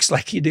kind of looks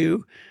like you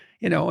do,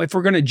 if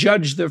we're going to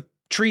judge the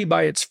tree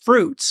by its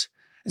fruits.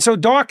 And so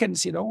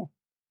Dawkins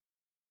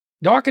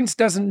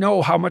doesn't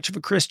know how much of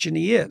a Christian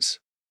he is.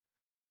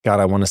 God,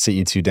 I want to sit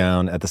you two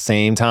down at the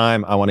same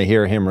time. I want to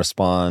hear him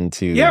respond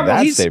to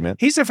that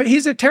statement. He's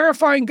a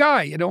terrifying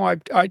guy.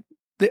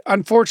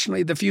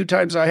 Unfortunately, the few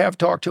times I have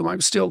talked to him, I'm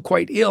still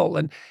quite ill,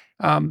 and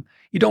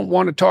you don't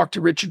want to talk to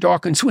Richard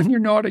Dawkins when you're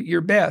not at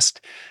your best.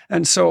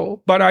 And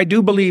so, but I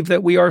do believe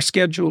that we are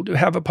scheduled to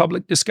have a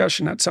public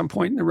discussion at some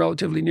point in the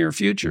relatively near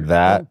future.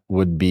 That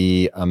would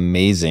be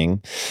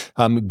amazing.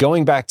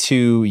 Going back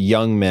to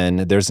young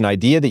men, there's an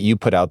idea that you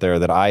put out there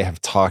that I have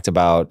talked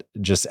about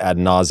just ad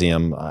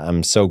nauseum.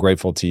 I'm so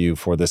grateful to you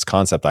for this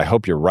concept. I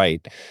hope you're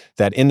right,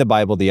 that in the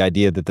Bible, the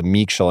idea that the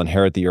meek shall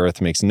inherit the earth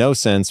makes no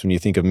sense when you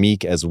think of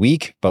meek as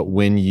weak, but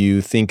when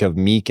you think of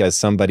meek as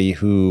somebody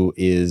who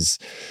is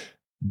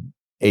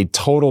a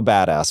total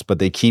badass, but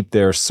they keep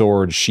their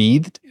sword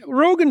sheathed.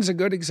 Rogan's a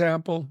good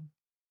example.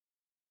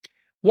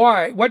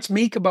 Why? What's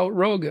meek about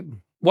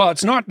Rogan? Well,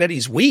 it's not that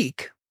he's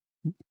weak.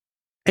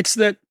 It's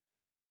that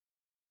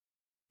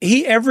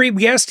every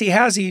guest he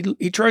has, he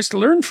tries to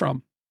learn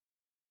from.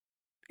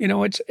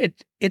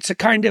 It's a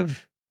kind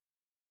of,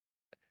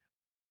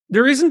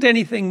 there isn't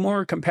anything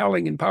more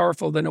compelling and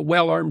powerful than a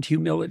well-armed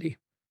humility.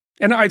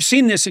 And I've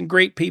seen this in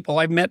great people.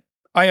 I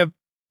have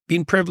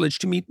been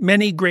privileged to meet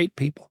many great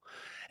people.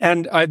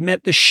 And I've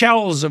met the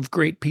shells of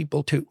great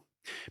people too.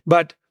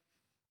 But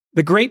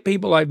the great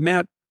people I've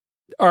met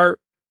they're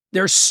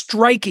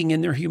striking in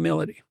their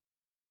humility.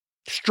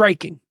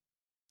 Striking.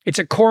 It's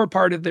a core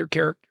part of their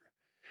character.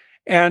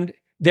 And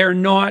they're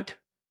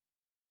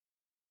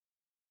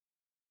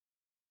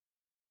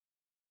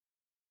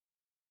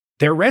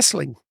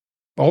wrestling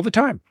all the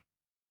time.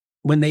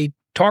 When they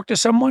talk to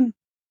someone,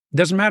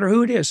 doesn't matter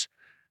who it is,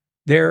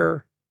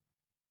 they're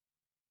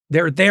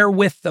there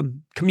with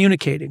them,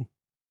 communicating.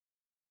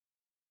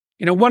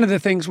 One of the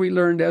things we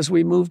learned as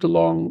we moved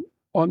along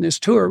on this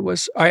tour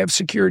was I have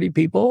security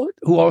people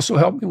who also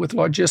help me with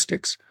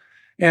logistics.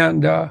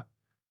 And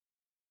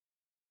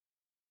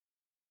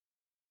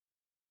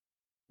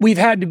we've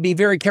had to be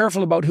very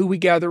careful about who we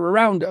gather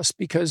around us,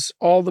 because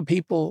all the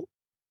people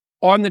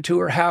on the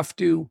tour have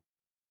to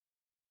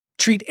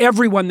treat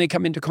everyone they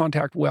come into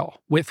contact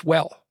with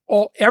well.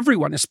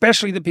 Everyone,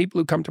 especially the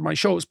people who come to my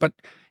shows. But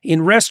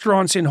in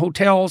restaurants, in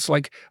hotels,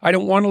 like I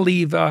don't want to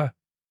leave...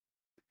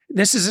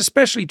 This is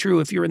especially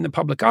true if you're in the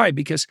public eye,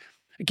 because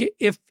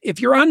if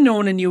you're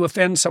unknown and you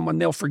offend someone,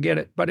 they'll forget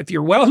it. But if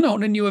you're well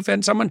known and you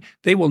offend someone,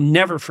 they will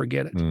never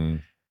forget it.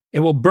 It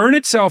will burn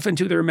itself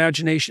into their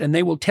imagination, and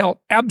they will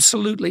tell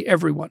absolutely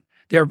everyone.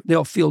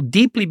 They'll feel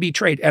deeply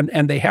betrayed,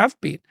 and they have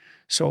been.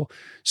 So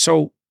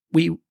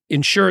we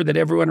ensure that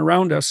everyone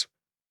around us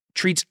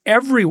treats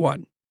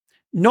everyone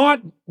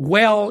not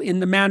well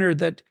in the manner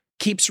that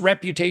keeps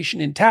reputation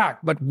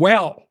intact, but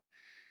well.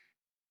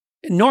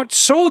 Not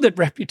so that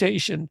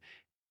reputation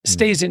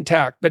stays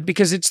intact, but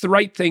because it's the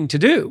right thing to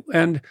do.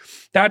 And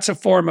that's a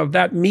form of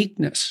that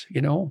meekness,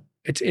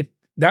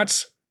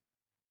 that's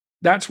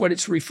what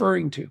it's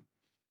referring to.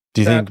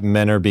 Do you think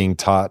men are being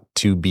taught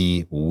to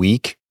be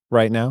weak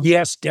right now?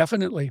 Yes,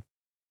 definitely.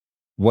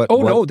 What?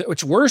 No,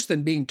 it's worse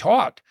than being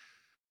taught.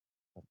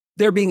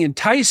 They're being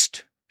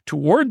enticed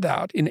toward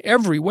that in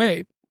every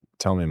way.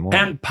 Tell me more.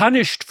 And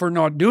punished for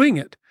not doing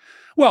it.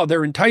 Well,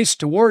 they're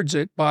enticed towards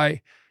it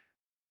by,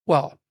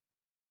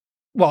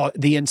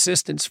 the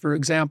insistence, for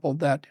example,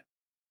 that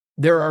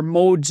there are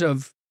modes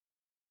of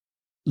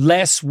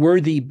less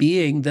worthy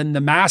being than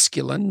the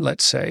masculine,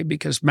 let's say,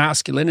 because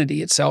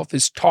masculinity itself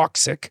is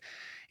toxic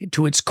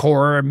to its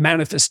core, a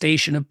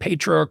manifestation of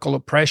patriarchal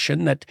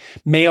oppression, that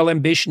male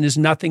ambition is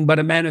nothing but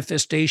a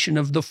manifestation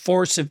of the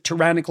force of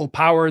tyrannical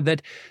power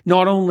that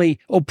not only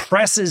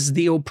oppresses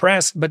the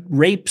oppressed, but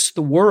rapes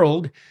the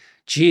world.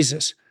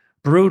 Jesus,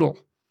 brutal.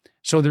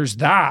 So there's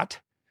that.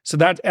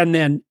 And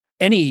then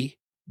any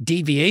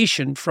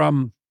deviation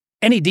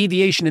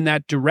in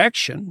that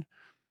direction,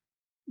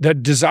 the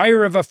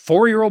desire of a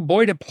 4-year-old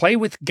boy to play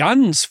with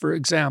guns, for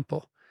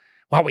example.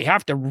 Well, we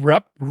have to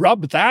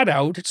rub that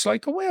out. It's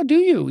like, oh, well, do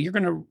you? You're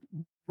going to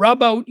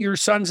rub out your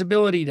son's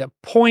ability to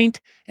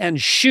point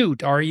and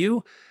shoot, are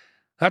you?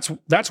 That's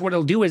what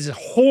it'll do his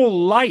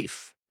whole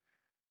life.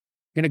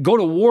 You're going to go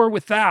to war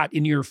with that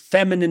in your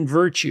feminine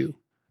virtue.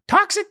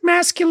 Toxic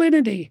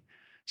masculinity.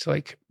 It's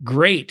like,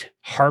 great,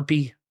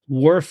 harpy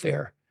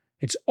warfare.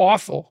 It's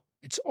awful.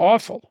 It's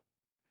awful.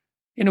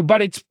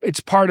 But it's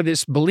part of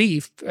this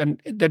belief,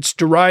 and that's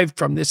derived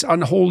from this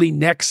unholy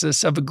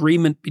nexus of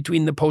agreement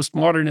between the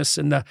postmodernists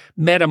and the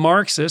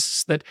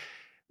meta-Marxists, that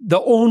the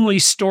only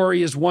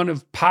story is one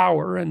of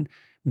power, and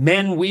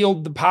men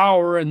wield the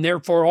power, and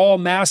therefore all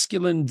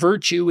masculine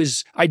virtue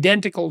is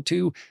identical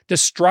to the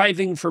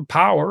striving for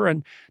power,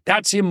 and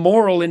that's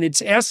immoral in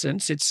its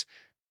essence. It's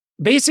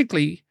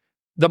basically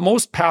the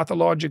most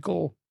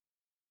pathological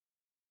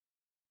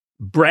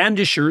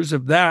brandishers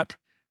of that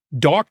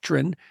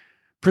doctrine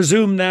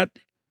presume that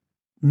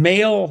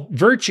male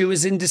virtue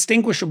is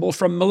indistinguishable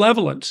from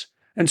malevolence.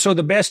 And so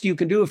the best you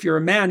can do if you're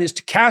a man is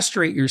to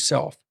castrate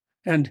yourself.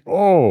 And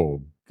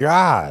oh,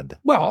 God.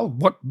 Well,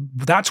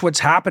 that's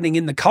what's happening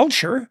in the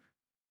culture.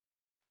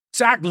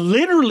 It's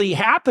literally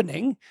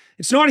happening.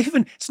 It's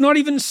not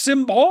even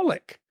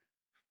symbolic.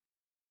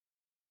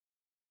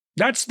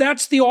 That's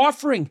the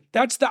offering.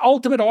 That's the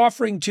ultimate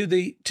offering to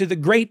the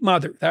great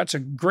mother. That's a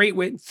great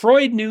way.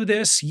 Freud knew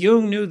this.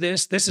 Jung knew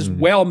this. This is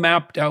well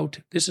mapped out.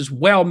 This is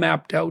well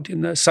mapped out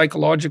in the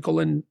psychological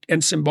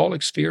and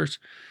symbolic spheres.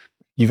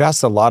 You've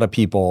asked a lot of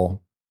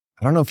people,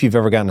 I don't know if you've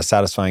ever gotten a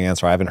satisfying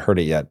answer. I haven't heard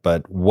it yet,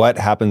 but what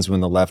happens when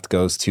the left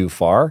goes too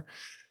far?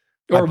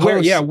 Or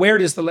where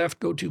does the left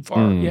go too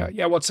far?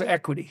 Yeah. What's the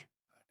equity?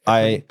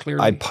 I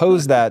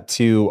posed that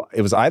to,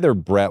 it was either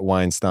Brett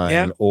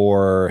Weinstein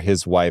or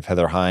his wife,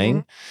 Heather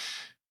Heying.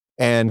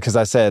 And because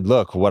I said,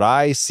 look, what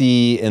I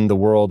see in the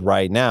world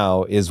right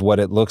now is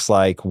what it looks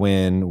like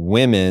when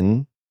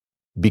women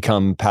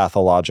become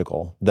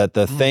pathological. That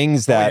the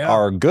things that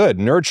are good,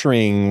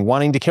 nurturing,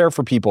 wanting to care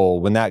for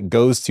people, when that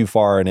goes too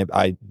far, and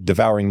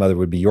devouring mother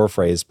would be your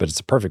phrase, but it's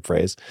a perfect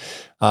phrase.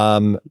 It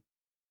really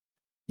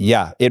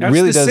does.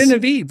 That's the sin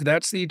of Eve.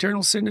 That's the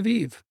eternal sin of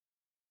Eve.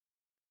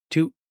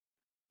 To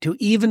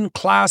even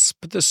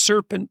clasp the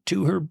serpent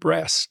to her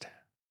breast.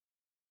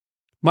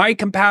 My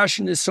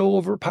compassion is so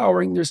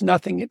overpowering, there's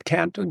nothing it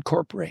can't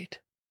incorporate.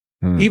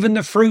 Even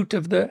the fruit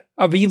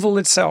of evil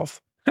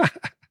itself.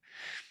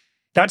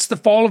 That's the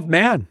fall of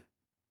man.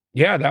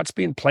 Yeah, that's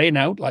been playing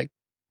out like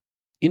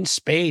in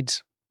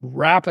spades,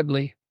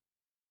 rapidly,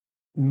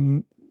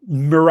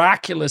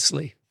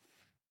 miraculously.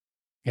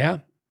 Yeah,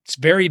 it's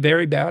very,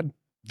 very bad.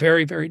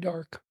 Very, very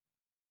dark.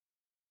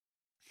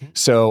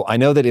 So I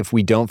know that if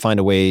we don't find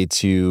a way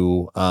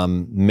to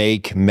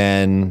make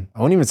men,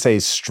 I won't even say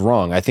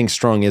strong. I think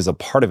strong is a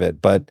part of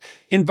it, but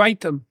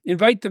invite them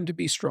to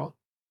be strong.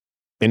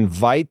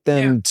 Invite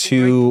them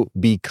to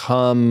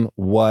become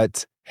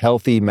what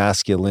healthy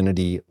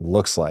masculinity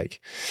looks like.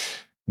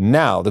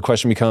 Now the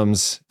question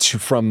becomes,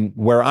 from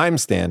where I'm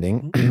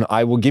standing,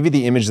 I will give you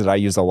the image that I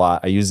use a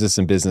lot. I use this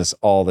in business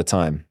all the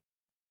time.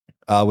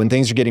 When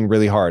things are getting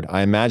really hard,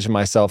 I imagine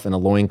myself in a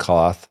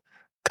loincloth,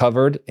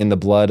 covered in the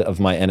blood of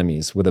my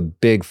enemies, with a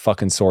big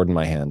fucking sword in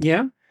my hand.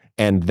 Yeah.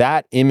 And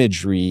that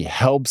imagery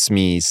helps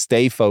me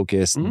stay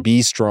focused,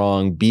 be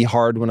strong, be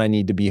hard when I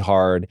need to be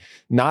hard.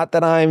 Not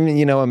that I'm,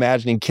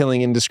 imagining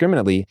killing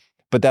indiscriminately,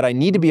 but that I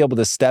need to be able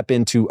to step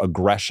into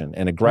aggression.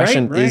 And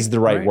aggression is the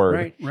right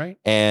word. Right.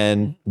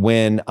 And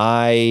when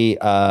I...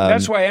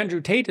 that's why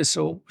Andrew Tate is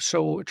so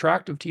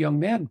attractive to young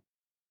men.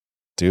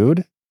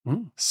 Dude.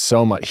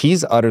 so much.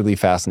 He's utterly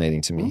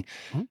fascinating to me.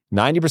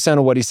 90%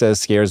 of what he says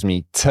scares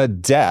me to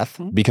death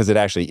because it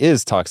actually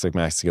is toxic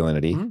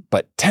masculinity.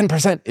 But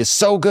 10% is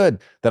so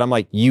good that I'm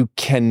like, you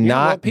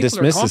cannot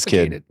dismiss this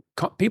kid.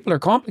 People are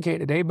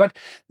complicated, eh? But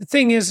the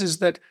thing is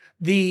that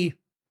the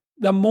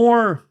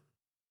more,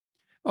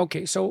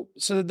 okay, so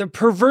the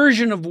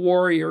perversion of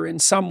warrior in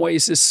some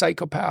ways is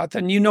psychopath.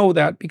 And you know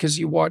that because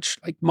you watch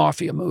like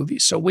mafia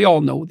movies. So we all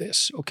know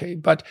this, okay?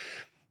 But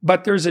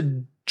there's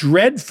a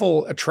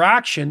dreadful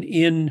attraction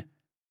in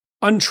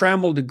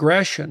untrammeled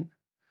aggression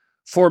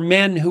for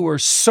men who are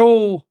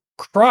so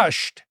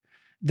crushed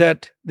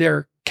that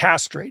they're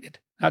castrated.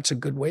 That's a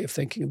good way of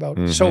thinking about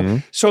it.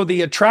 So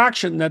the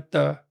attraction that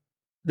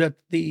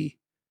the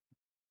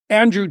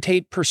Andrew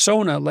Tate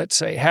persona, let's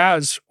say,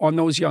 has on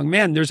those young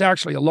men, there's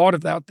actually a lot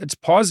of that that's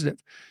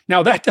positive.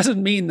 Now, that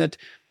doesn't mean that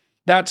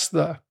that's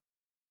the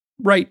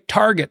right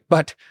target,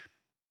 but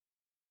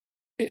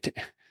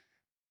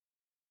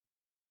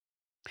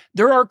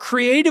there are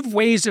creative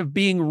ways of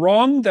being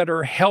wrong that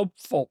are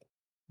helpful.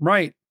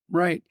 Right.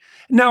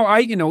 Now,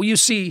 you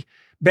see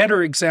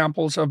better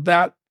examples of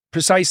that,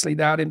 precisely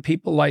that, in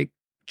people like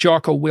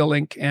Jocko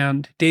Willink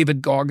and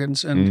David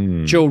Goggins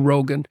and Joe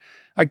Rogan.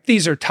 Like,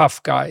 these are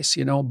tough guys,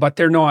 but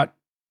they're not.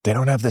 They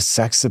don't have the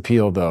sex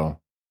appeal, though.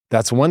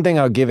 That's one thing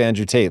I'll give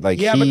Andrew Tate. Like,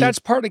 but that's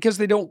partly because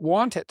they don't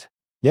want it.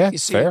 Yeah, you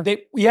see, fair.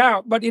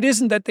 But it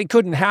isn't that they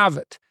couldn't have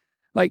it.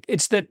 Like,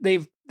 it's that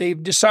they've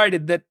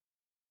decided that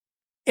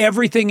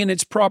everything in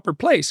its proper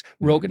place.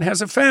 Rogan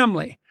has a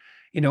family,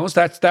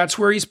 that's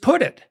where he's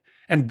put it.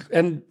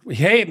 And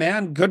hey,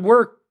 man, good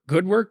work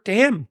to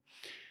him.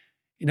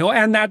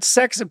 And that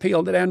sex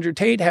appeal that Andrew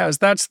Tate has,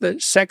 that's the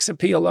sex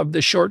appeal of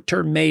the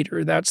short-term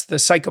mater. That's the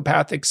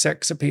psychopathic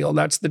sex appeal.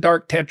 That's the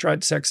dark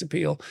tetrad sex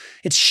appeal.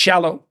 It's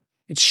shallow,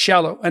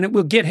 and it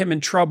will get him in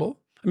trouble.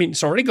 I mean,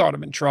 it's already got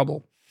him in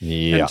trouble.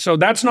 Yeah. And so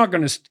that's not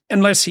going to,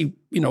 unless he,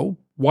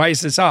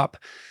 wises up,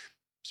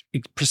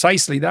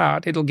 precisely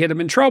that, it'll get him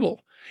in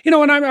trouble. And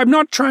I'm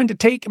not trying to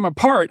take him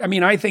apart. I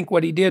mean, I think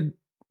what he did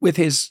with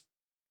his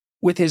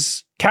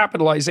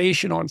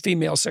capitalization on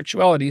female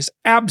sexuality is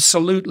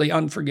absolutely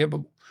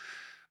unforgivable.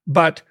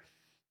 But,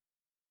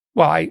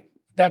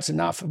 that's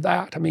enough of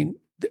that. I mean,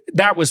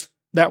 that was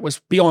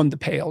beyond the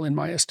pale in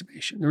my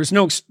estimation.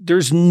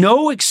 There's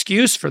no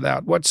excuse for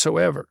that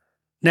whatsoever.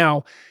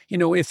 Now,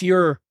 if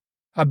you're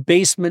a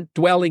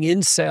basement-dwelling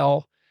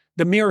incel,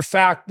 the mere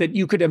fact that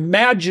you could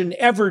imagine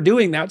ever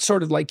doing that,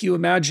 sort of like you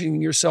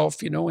imagining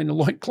yourself, in a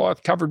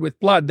loincloth covered with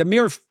blood, the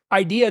mere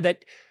idea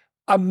that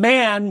a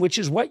man, which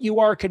is what you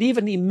are, could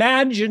even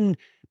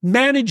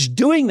manage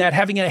doing that,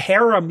 having a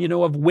harem,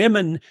 of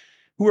women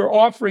who are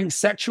offering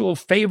sexual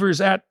favors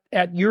at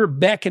your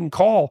beck and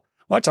call.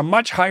 Well, that's a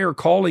much higher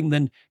calling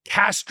than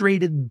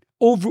castrated,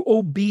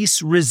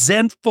 obese,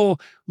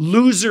 resentful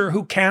loser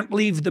who can't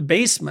leave the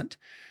basement,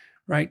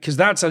 right? Because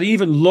that's an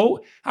even low,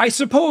 I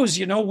suppose,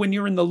 when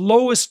you're in the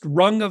lowest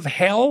rung of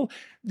hell,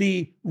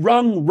 the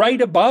rung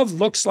right above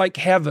looks like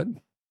heaven.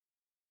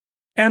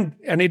 And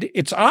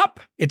it's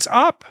up.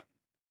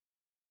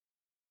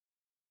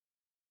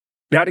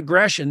 That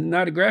aggression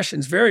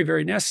is very,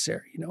 very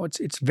necessary.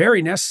 It's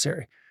very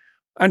necessary.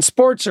 And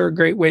sports are a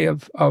great way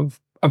of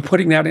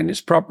putting that in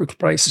its proper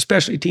place,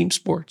 especially team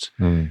sports.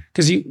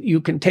 Because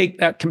you can take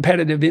that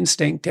competitive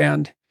instinct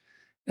and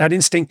that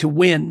instinct to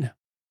win,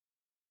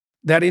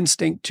 that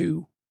instinct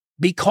to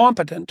be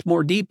competent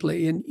more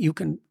deeply, and you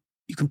can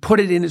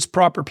put it in its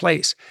proper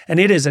place. And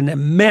it is an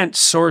immense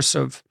source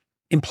of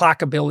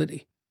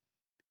implacability.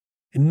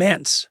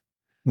 Immense.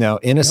 Now,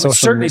 in a social,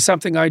 certainly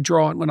something I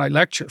draw on when I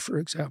lecture, for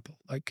example.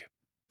 Like,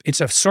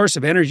 it's a source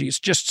of energy. It's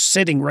just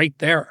sitting right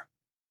there.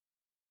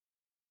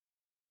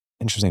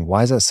 Interesting.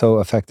 Why is that so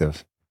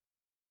effective?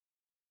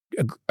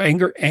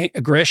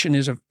 Aggression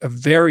is a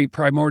very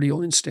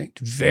primordial instinct.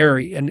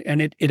 Very, and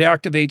it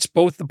activates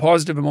both the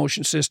positive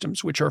emotion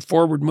systems, which are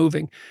forward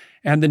moving,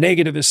 and the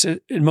negative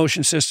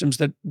emotion systems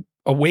that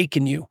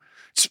awaken you.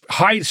 It's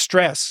high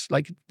stress.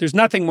 Like, there's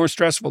nothing more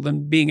stressful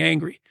than being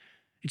angry.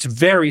 It's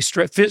very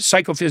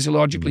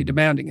psychophysiologically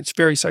demanding. It's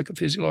very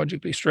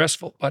psychophysiologically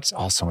stressful. But it's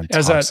also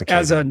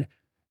intoxicating.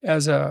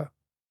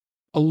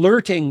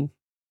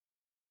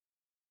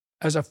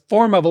 As a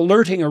form of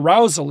alerting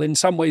arousal, in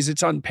some ways,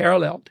 it's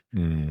unparalleled.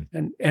 And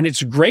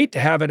it's great to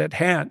have it at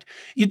hand.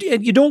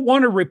 You don't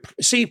want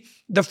to see,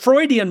 the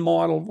Freudian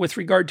model with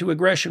regard to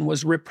aggression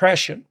was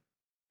repression.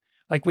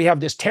 Like, we have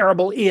this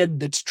terrible id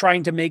that's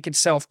trying to make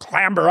itself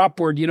clamber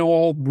upward,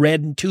 all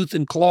red and tooth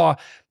and claw.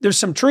 There's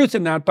some truth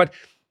in that, but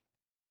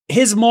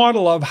his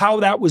model of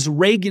how that was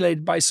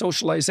regulated by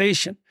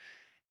socialization,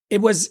 it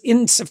was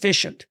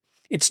insufficient.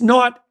 It's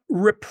not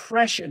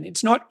repression.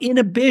 It's not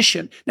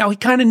inhibition. Now, he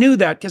kind of knew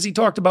that because he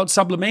talked about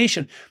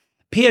sublimation.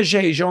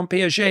 Jean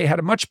Piaget had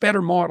a much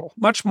better model,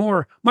 much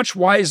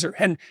wiser,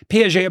 and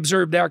Piaget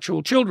observed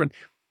actual children.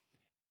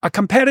 A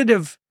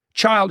competitive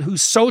child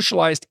who's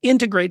socialized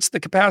integrates the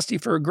capacity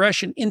for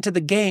aggression into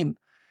the game,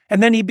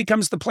 and then he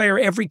becomes the player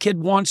every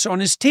kid wants on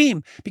his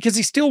team because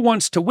he still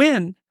wants to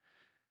win.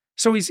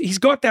 So he's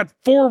got that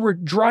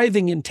forward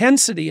driving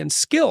intensity and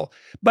skill,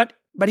 but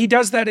he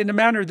does that in a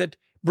manner that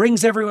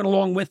brings everyone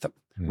along with him,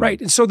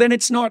 right? And so then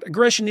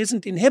aggression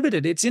isn't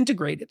inhibited, it's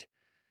integrated.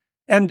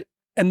 And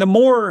the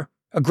more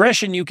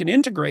aggression you can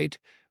integrate,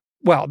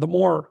 well, the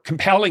more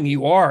compelling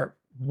you are,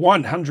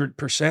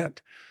 100%.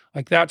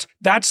 Like that's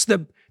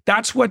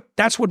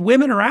what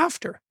women are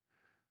after.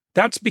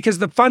 That's because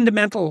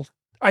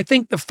I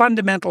think the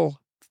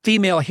fundamental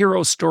female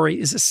hero story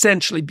is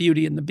essentially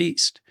Beauty and the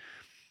Beast.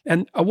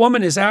 And a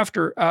woman is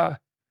after a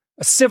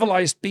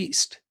civilized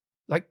beast.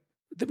 Like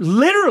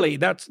literally,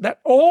 that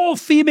all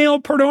female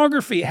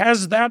pornography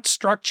has that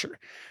structure.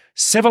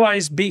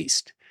 Civilized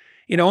beast.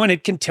 And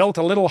it can tilt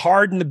a little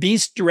hard in the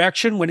beast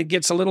direction when it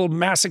gets a little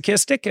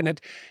masochistic, and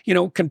it,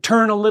 can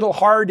turn a little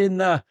hard in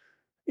the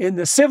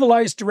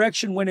civilized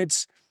direction when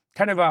it's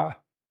kind of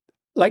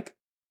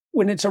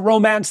when it's a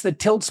romance that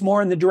tilts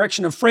more in the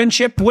direction of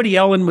friendship. Woody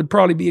Allen would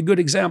probably be a good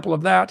example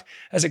of that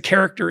as a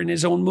character in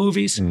his own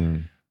movies.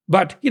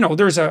 But, you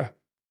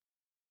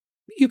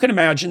can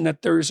imagine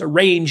that there's a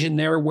range in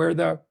there where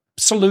the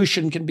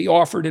solution can be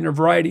offered in a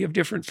variety of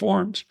different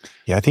forms.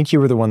 Yeah, I think you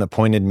were the one that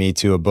pointed me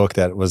to a book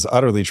that was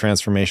utterly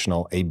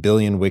transformational, A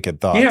Billion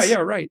Wicked Thoughts. Yeah,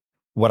 right.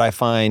 What I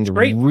find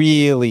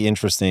really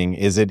interesting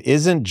is it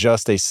isn't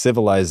just a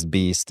civilized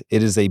beast.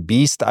 It is a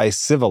beast I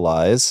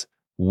civilize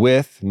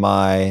with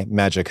my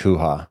magic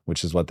hoo-ha,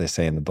 which is what they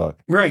say in the book.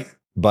 Right.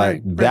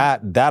 But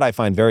that I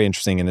find very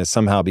interesting and has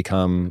somehow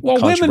become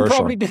controversial. Women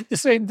probably did the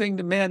same thing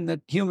to men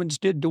that humans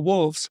did to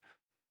wolves.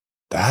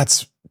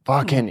 That's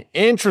fucking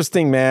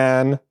interesting,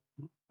 man.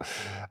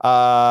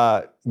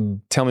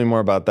 Tell me more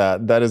about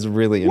that. That is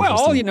really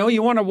interesting. Well,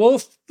 you want a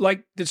wolf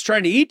that's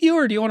trying to eat you,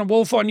 or do you want a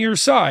wolf on your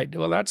side?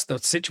 Well, that's the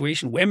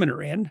situation women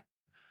are in.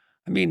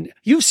 I mean,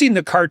 you've seen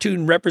the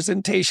cartoon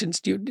representations,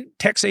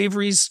 Tex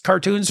Avery's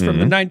cartoons from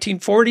the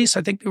 1940s.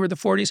 I think they were the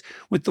 40s,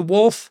 with the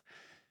wolf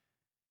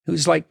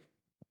who's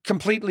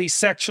completely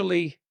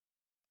sexually,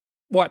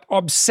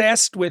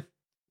 obsessed with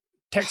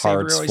Tex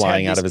Avery. Hearts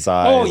flying out of his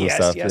eyes. Oh, yes,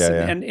 stuff. yes.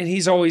 Yeah, and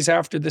he's always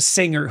after the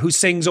singer who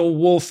sings "Oh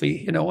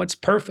Wolfie." It's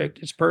perfect.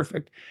 It's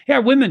perfect. Yeah,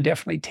 women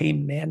definitely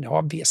tame men,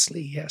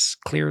 obviously. Yes,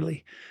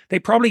 clearly. They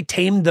probably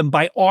tamed them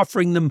by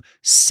offering them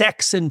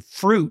sex and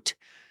fruit,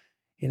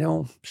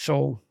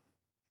 so...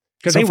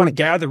 Because they were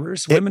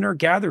gatherers. Women are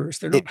gatherers.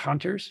 They're not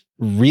hunters.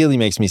 Really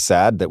makes me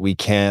sad that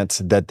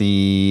that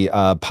the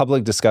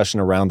public discussion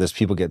around this,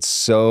 people get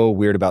so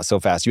weird about so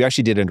fast. You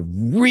actually did a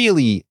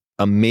really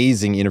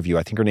amazing interview.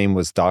 I think her name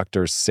was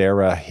Dr.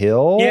 Sarah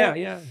Hill.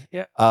 Yeah.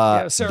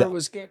 Sarah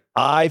was good.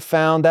 I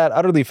found that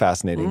utterly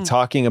fascinating,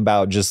 talking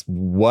about just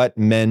what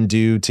men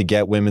do to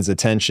get women's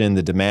attention,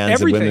 the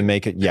demands that women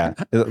make it. Yeah,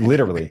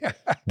 literally.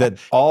 That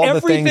all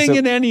everything the things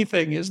and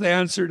anything is the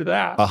answer to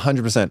that.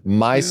 100%.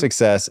 My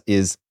success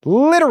is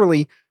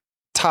literally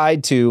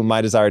tied to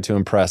my desire to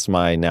impress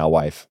my now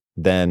wife,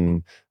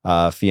 then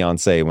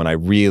fiance, when I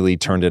really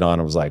turned it on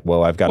and was like,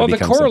 whoa, I've got to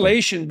become the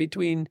correlation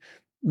between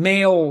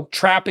male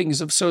trappings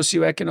of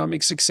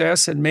socioeconomic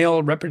success and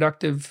male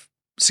reproductive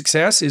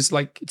success is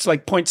it's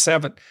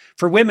 0.7.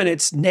 For women,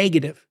 it's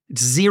negative.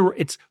 It's 0.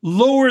 It's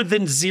lower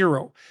than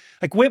 0.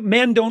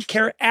 Men don't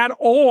care at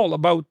all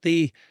about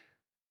men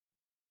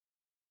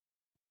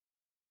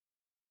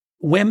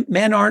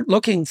aren't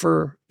looking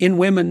in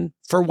women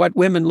for what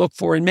women look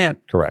for in men.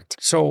 Correct.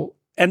 So,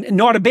 and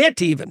not a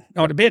bit even.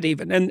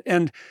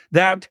 And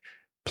that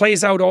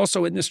plays out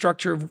also in the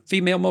structure of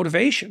female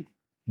motivation.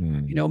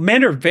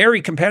 Men are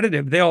very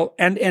competitive. They'll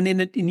and in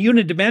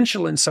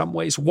unidimensional in some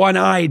ways,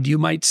 one-eyed, you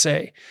might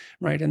say,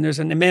 right? And there's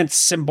an immense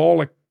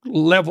symbolic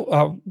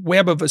level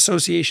web of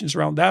associations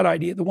around that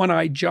idea. The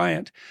one-eyed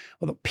giant.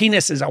 Well, the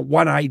penis is a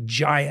one-eyed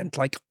giant,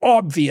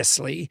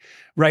 obviously,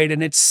 right?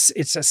 And it's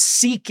a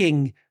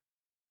seeking.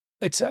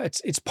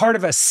 It's part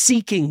of a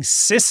seeking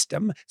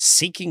system,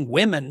 seeking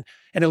women,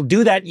 and it'll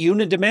do that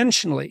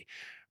unidimensionally.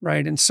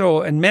 Right.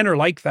 And men are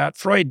like that.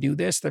 Freud knew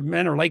this. The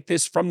men are like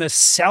this from the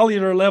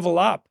cellular level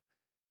up.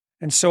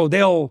 And so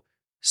they'll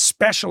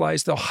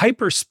specialize, they'll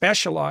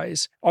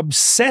hyper-specialize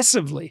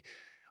obsessively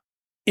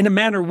in a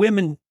manner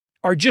women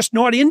are just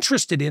not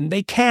interested in.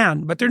 They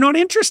can, but they're not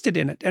interested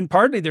in it. And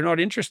partly they're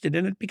not interested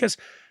in it because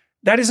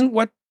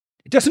it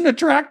doesn't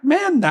attract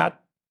men,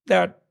 that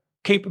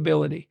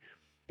capability.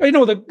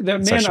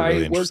 The men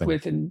I worked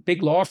with in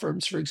big law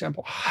firms, for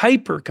example,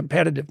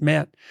 hyper-competitive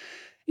men.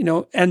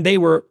 And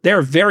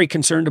they're very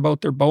concerned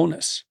about their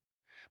bonus,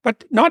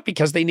 but not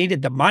because they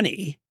needed the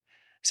money.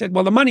 Said,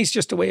 well, the money's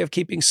just a way of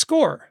keeping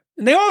score.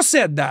 And they all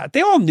said that.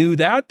 They all knew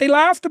that. They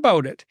laughed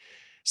about it.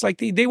 It's like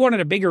they wanted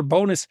a bigger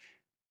bonus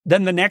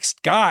than the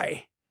next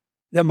guy.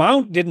 The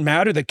amount didn't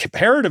matter. The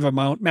comparative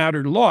amount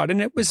mattered a lot.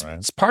 And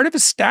it's part of a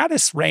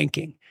status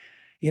ranking,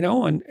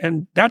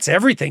 and that's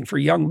everything for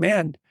young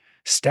men.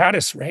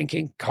 Status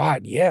ranking,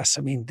 God, yes.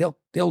 I mean,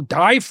 they'll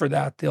die for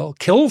that. They'll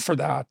kill for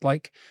that.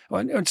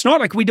 It's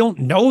not like we don't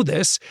know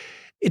this.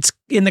 It's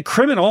in the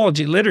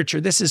criminology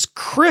literature. This is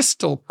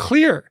crystal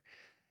clear.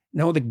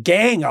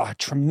 A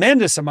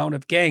tremendous amount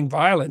of gang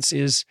violence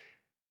is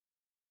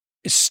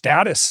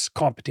status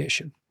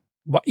competition.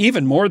 But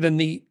even more than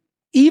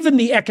even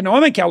the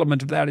economic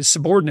element of that is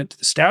subordinate to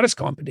the status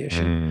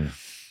competition.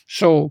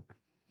 So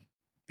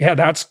yeah,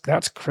 that's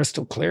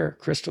crystal clear.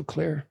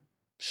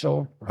 So,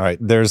 all right,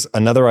 there's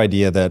another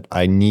idea that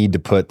I need to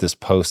put this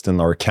post in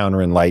or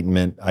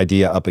counter-enlightenment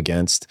idea up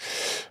against.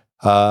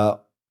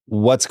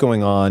 What's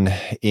going on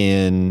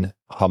in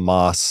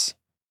Hamas,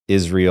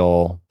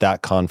 Israel,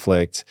 that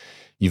conflict?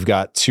 You've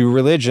got two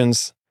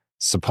religions,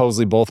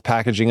 supposedly both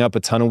packaging up a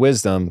ton of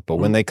wisdom, but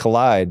when they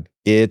collide,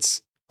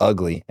 it's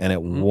ugly and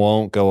it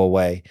won't go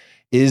away.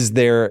 Is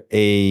there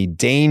a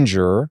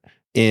danger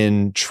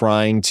in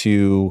trying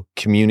to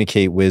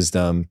communicate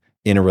wisdom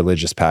in a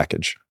religious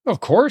package? of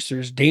course,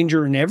 there's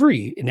danger in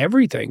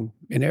everything,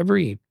 in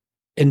every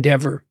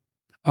endeavor.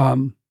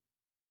 The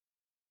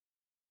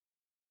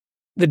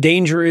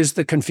danger is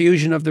the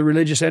confusion of the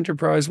religious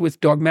enterprise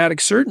with dogmatic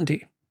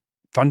certainty,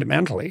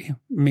 fundamentally. I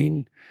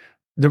mean,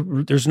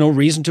 there's no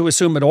reason to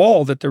assume at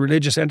all that the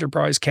religious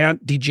enterprise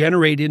can't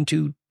degenerate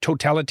into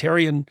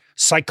totalitarian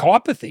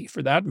psychopathy,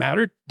 for that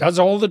matter. It does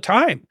all the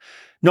time.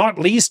 Not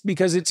least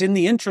because it's in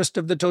the interest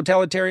of the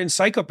totalitarian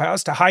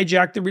psychopaths to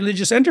hijack the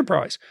religious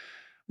enterprise.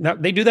 Now,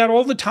 they do that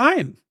all the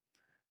time.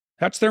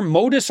 That's their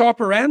modus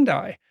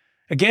operandi.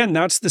 Again,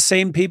 that's the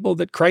same people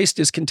that Christ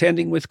is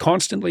contending with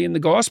constantly in the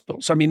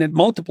Gospels. I mean, at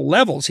multiple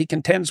levels, he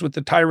contends with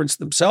the tyrants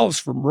themselves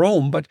from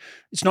Rome, but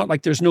it's not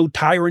like there's no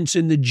tyrants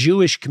in the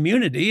Jewish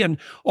community, and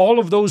all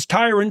of those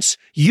tyrants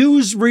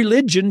use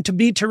religion to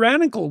be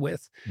tyrannical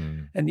with.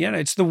 And yeah,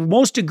 it's the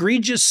most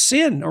egregious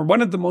sin, or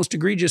one of the most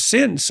egregious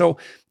sins. So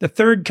the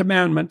third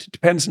commandment, it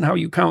depends on how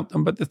you count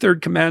them, but the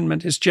third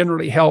commandment is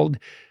generally held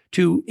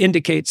to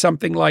indicate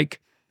something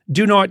like,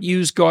 do not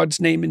use God's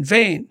name in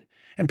vain.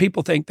 And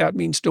people think that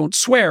means don't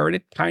swear, and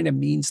it kind of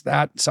means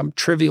that in some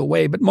trivial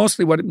way. But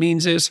mostly what it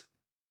means is,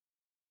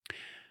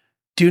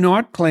 do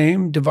not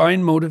claim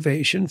divine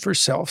motivation for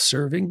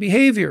self-serving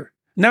behavior.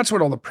 And that's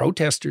what all the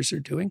protesters are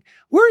doing.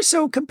 We're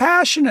so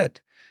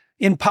compassionate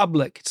in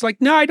public. It's like,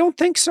 no, I don't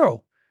think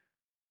so.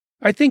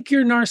 I think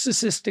you're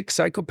narcissistic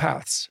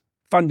psychopaths,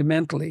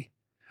 fundamentally.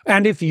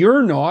 And if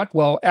you're not,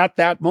 well, at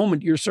that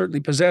moment, you're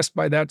certainly possessed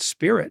by that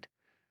spirit.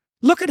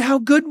 Look at how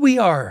good we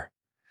are.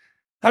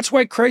 That's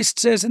why Christ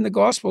says in the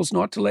Gospels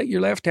not to let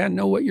your left hand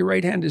know what your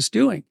right hand is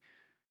doing.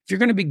 If you're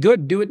going to be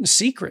good, do it in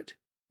secret.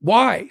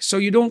 Why? So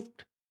you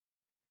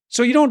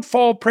don't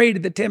fall prey to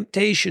the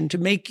temptation to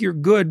make your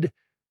good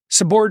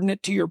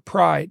subordinate to your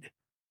pride.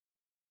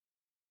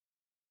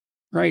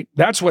 Right?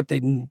 That's what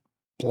they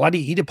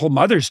bloody Oedipal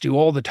mothers do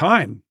all the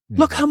time.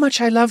 Look how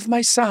much I love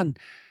my son.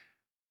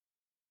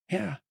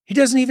 Yeah. He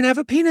doesn't even have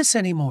a penis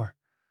anymore.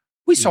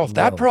 We solved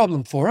that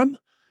problem for him.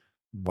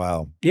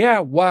 Wow. Yeah,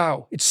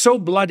 wow. It's so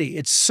bloody.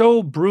 It's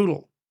so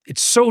brutal.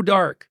 It's so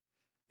dark.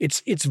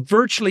 It's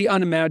virtually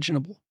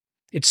unimaginable.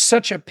 It's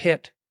such a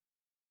pit.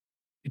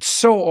 It's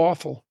so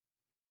awful.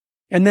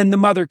 And then the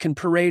mother can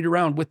parade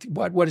around with,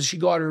 what has she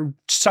got? Her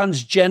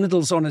son's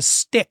genitals on a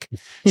stick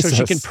so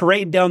she can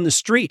parade down the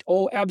street.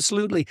 Oh,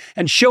 absolutely.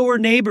 And show her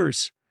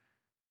neighbors.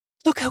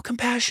 Look how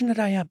compassionate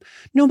I am.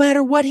 No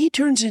matter what he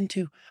turns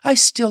into, I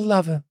still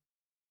love him.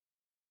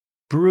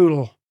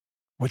 Brutal.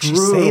 Would she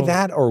say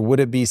that, or would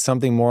it be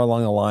something more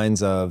along the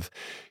lines of,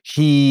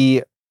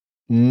 he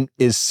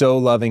is so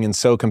loving and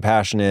so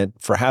compassionate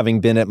for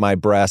having been at my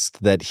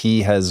breast that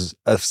he has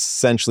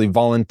essentially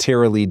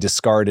voluntarily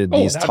discarded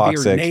these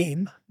toxic... That'd be her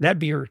name. That'd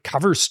be her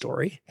cover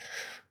story.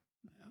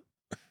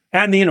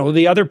 And,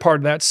 the other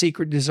part of that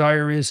secret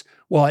desire is,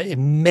 well,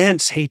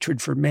 immense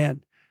hatred for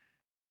men.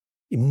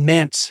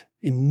 Immense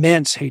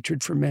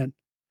hatred for men.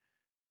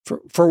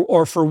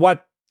 For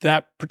what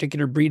that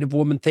particular breed of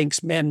woman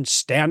thinks men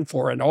stand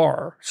for and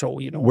are. So,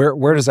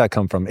 where does that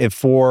come from? It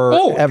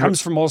comes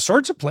from all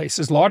sorts of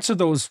places. Lots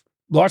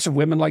of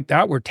women like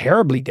that were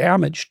terribly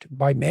damaged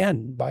by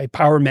men, by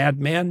power mad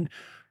men,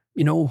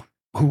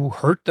 who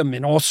hurt them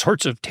in all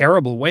sorts of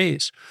terrible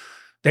ways.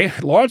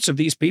 Lots of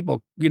these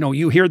people,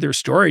 you hear their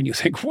story and you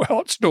think,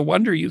 well, it's no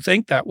wonder you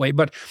think that way.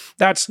 But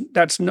that's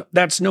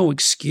no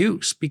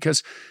excuse,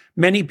 because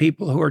many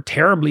people who are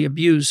terribly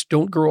abused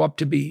don't grow up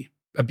to be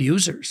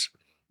abusers.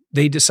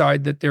 They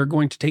decide that they're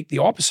going to take the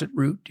opposite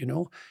route.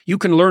 You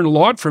can learn a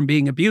lot from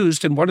being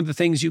abused, and one of the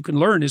things you can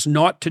learn is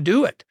not to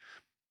do it.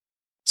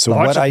 So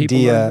what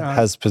idea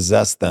has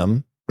possessed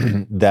them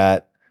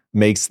that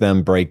makes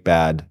them break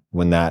bad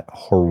when that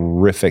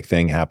horrific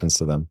thing happens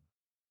to them?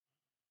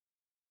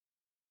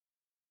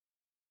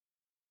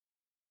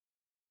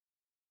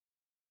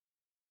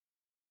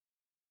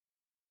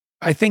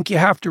 I think you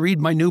have to read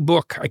my new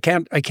book.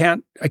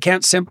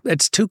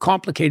 It's too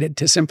complicated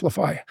to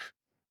simplify. Let's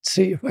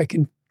see if I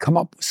can come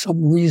up with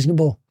some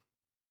reasonable.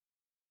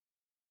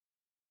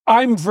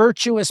 I'm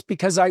virtuous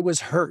because I was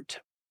hurt.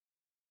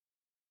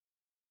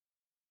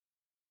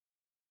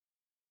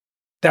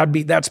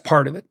 That's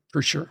part of it,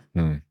 for sure.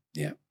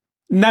 Yeah.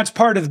 And that's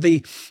part of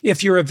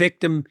if you're a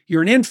victim,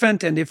 you're an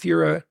infant, and if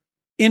you're an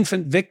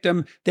infant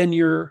victim, then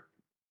you're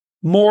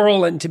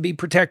moral and to be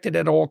protected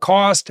at all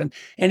cost, and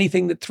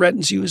anything that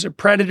threatens you is a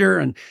predator.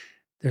 And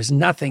there's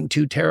nothing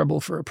too terrible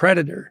for a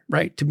predator,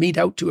 right? To mete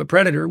out to a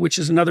predator, which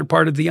is another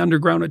part of the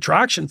underground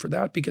attraction for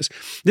that, because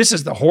this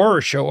is the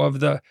horror show of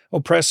the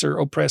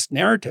oppressor-oppressed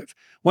narrative.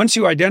 Once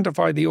you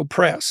identify the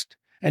oppressed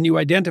and you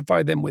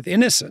identify them with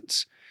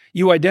innocence,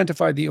 you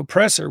identify the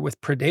oppressor with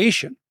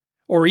predation,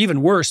 or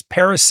even worse,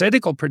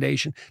 parasitical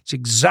predation. It's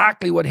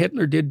exactly what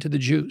Hitler did to the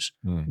Jews.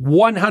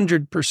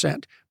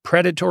 100%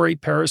 predatory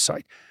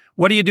parasite.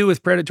 What do you do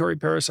with predatory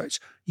parasites?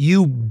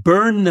 You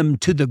burn them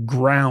to the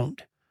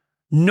ground.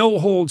 No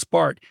holds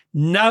barred.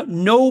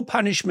 No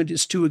punishment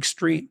is too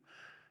extreme.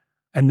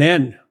 And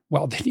then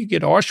you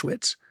get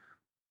Auschwitz.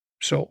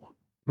 So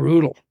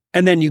brutal.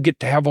 And then you get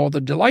to have all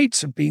the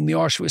delights of being the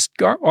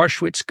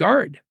Auschwitz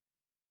guard.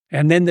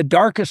 And then the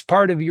darkest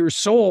part of your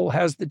soul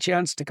has the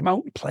chance to come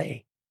out and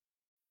play.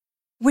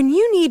 When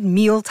you need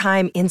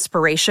mealtime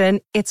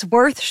inspiration, it's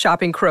worth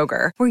shopping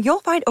Kroger, where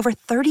you'll find over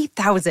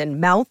 30,000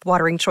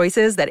 mouth-watering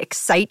choices that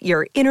excite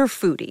your inner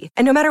foodie.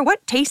 And no matter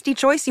what tasty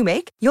choice you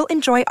make, you'll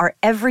enjoy our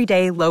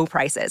everyday low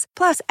prices,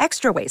 plus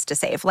extra ways to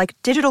save, like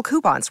digital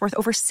coupons worth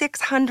over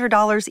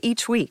 $600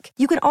 each week.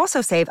 You can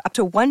also save up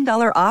to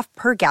 $1 off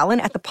per gallon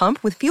at the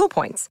pump with fuel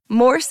points.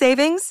 More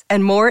savings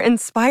and more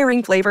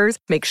inspiring flavors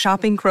make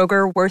shopping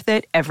Kroger worth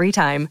it every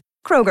time.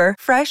 Kroger,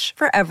 fresh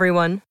for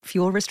everyone.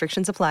 Fuel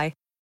restrictions apply.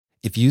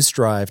 If you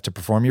strive to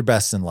perform your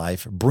best in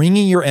life,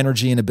 bringing your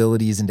energy and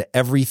abilities into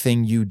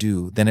everything you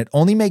do, then it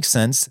only makes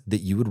sense that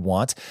you would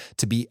want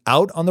to be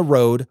out on the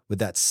road with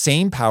that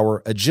same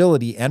power,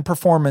 agility, and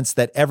performance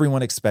that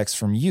everyone expects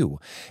from you.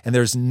 And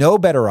there's no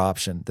better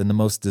option than the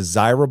most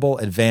desirable,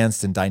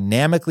 advanced, and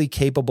dynamically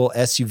capable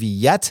SUV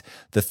yet,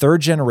 the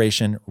third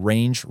generation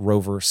Range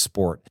Rover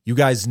Sport. You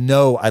guys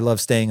know I love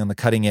staying on the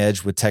cutting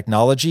edge with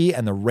technology,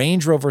 and the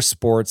Range Rover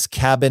Sport's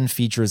cabin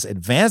features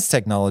advanced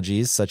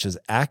technologies such as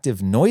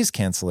active noise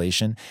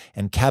cancellation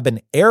and cabin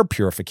air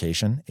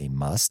purification, a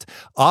must,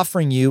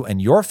 offering you and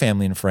your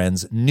family and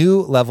friends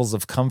new levels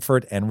of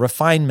comfort and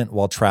refinement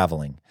while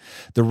traveling.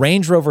 The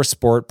Range Rover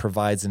Sport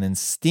provides an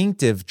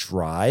instinctive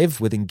drive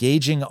with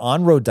engaging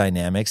on-road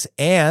dynamics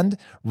and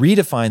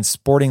redefines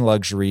sporting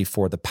luxury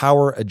for the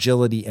power,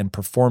 agility, and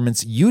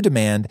performance you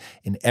demand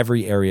in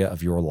every area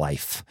of your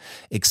life.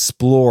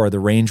 Explore the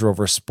Range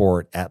Rover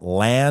Sport at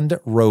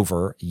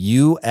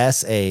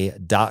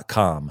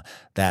LandRoverUSA.com.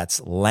 That's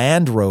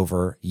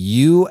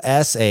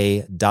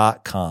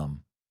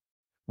LandRoverUSA.com.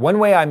 One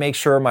way I make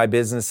sure my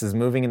business is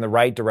moving in the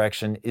right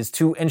direction is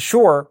to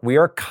ensure we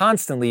are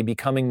constantly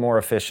becoming more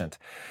efficient.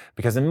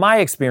 Because in my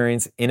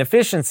experience,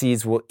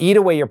 inefficiencies will eat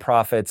away your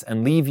profits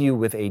and leave you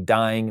with a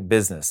dying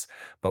business.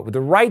 But with the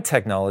right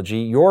technology,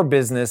 your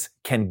business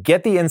can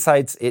get the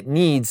insights it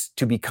needs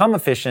to become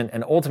efficient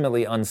and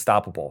ultimately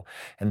unstoppable.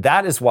 And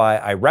that is why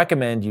I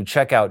recommend you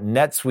check out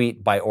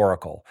NetSuite by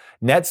Oracle.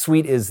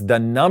 NetSuite is the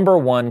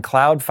 #1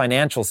 cloud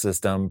financial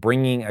system,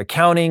 bringing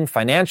accounting,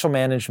 financial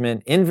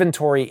management,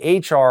 inventory,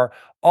 HR,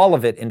 all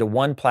of it into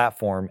one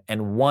platform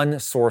and one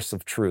source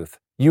of truth.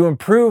 You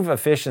improve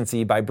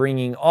efficiency by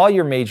bringing all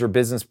your major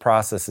business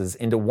processes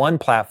into one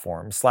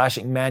platform,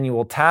 slashing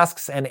manual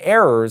tasks and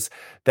errors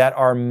that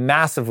are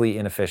massively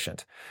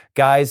inefficient.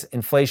 Guys,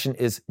 inflation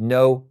is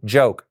no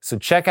joke. So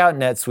check out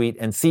NetSuite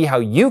and see how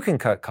you can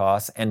cut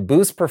costs and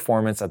boost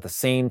performance at the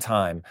same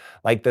time,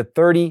 like the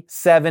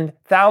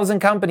 37,000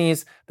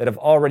 companies that have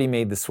already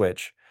made the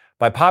switch.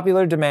 By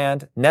popular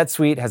demand,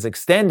 NetSuite has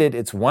extended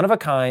its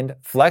one-of-a-kind,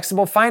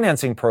 flexible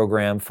financing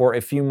program for a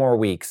few more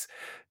weeks.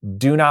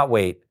 Do not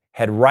wait.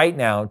 Head right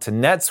now to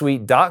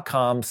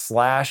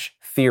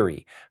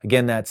netsuite.com/theory.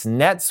 Again, that's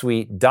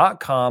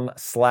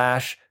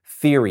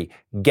netsuite.com/theory.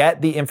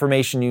 Get the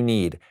information you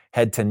need.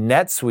 Head to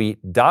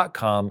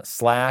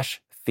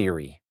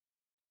netsuite.com/theory.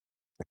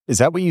 Is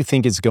that what you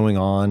think is going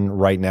on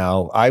right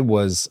now? I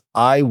was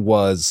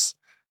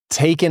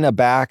taken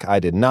aback. I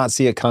did not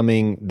see it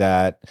coming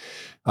that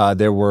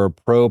there were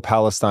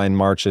pro-Palestine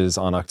marches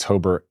on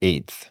October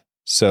 8th.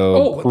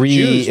 So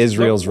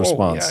pre-Israel's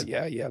response.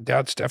 Yeah.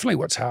 That's definitely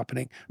what's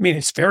happening. I mean,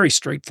 it's very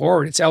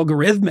straightforward. It's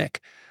algorithmic.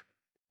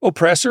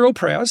 Oppressor,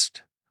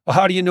 oppressed. Well,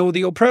 how do you know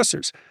the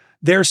oppressors?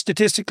 They're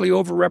statistically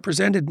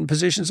overrepresented in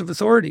positions of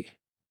authority.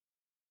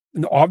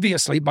 And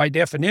obviously, by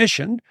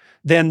definition,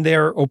 then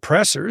they're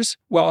oppressors.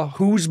 Well,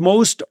 who's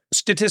most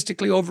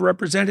statistically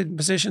overrepresented in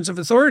positions of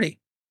authority?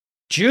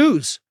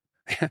 Jews.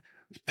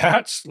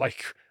 That's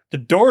like, the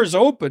door's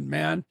open,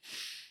 man.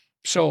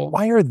 So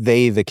why are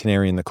they the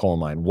canary in the coal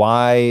mine?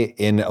 Why,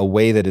 in a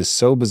way that is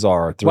so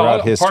bizarre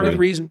throughout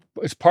history?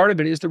 Part of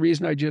it is the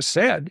reason I just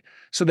said.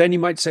 So then you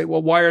might say,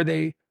 well, why are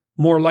they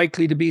more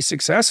likely to be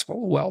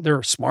successful? Well,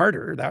 they're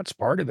smarter. That's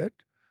part of it,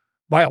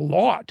 by a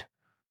lot.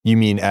 You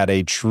mean at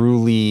a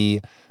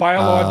truly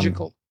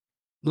biological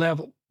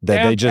level?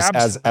 That they just,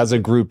 as a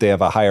group, they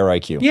have a higher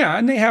IQ. Yeah,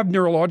 and they have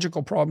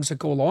neurological problems that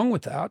go along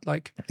with that.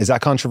 Like, is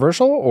that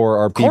controversial, or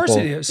are people? Of course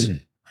it is.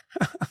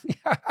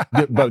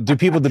 But do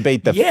people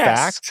debate the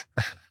fact?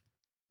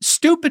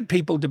 Stupid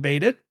people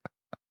debate it.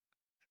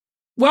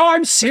 Well,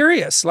 I'm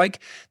serious. Like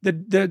the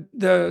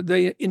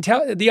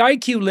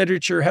IQ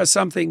literature has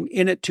something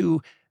in it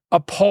to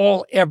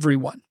appall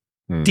everyone.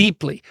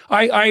 deeply.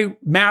 I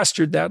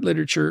mastered that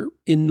literature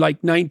in like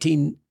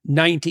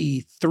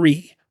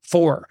 1993,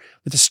 4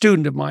 with a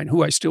student of mine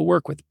who I still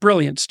work with,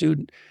 brilliant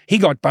student. He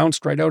got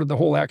bounced right out of the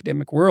whole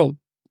academic world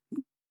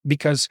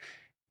because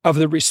of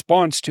the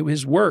response to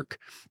his work,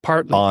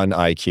 partly. On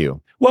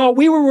IQ. Well,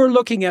 we were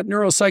looking at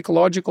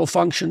neuropsychological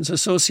functions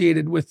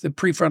associated with the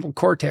prefrontal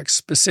cortex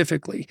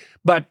specifically,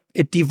 but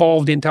it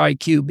devolved into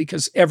IQ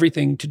because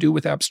everything to do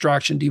with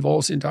abstraction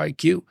devolves into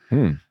IQ.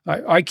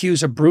 IQ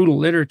is a brutal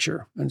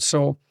literature. And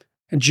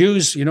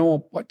Jews,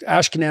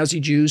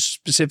 Ashkenazi Jews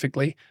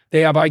specifically,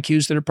 they have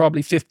IQs that are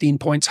probably 15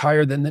 points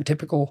higher than the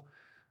typical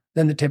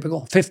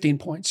 15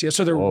 points. Yeah.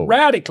 So they're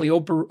radically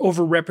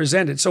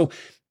overrepresented. So,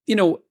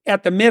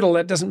 at the middle,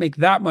 that doesn't make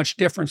that much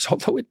difference,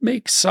 although it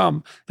makes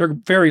some. They're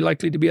very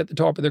likely to be at the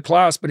top of their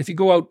class. But if you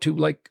go out to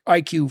like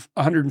IQ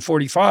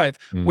 145,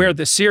 where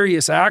the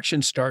serious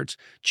action starts,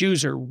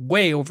 Jews are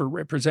way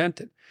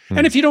overrepresented.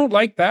 And if you don't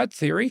like that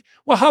theory,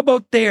 well, how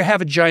about they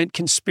have a giant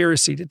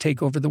conspiracy to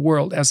take over the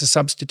world as a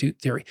substitute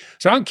theory?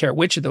 So I don't care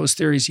which of those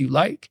theories you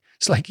like.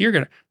 It's like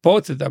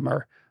both of them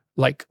are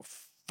like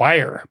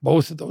fire.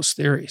 Both of those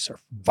theories are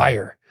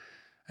fire.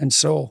 And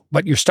so,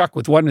 but you're stuck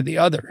with one or the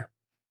other.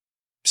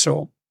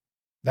 So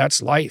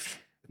that's life.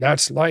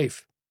 That's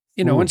life.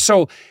 And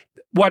so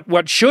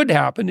what should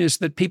happen is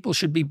that people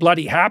should be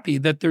bloody happy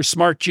that there's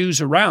smart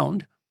Jews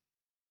around,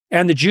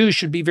 and the Jews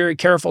should be very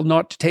careful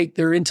not to take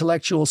their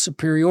intellectual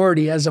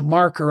superiority as a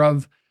marker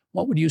of,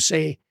 what would you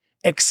say,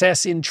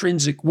 excess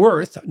intrinsic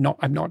worth. No,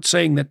 I'm not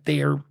saying that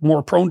they are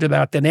more prone to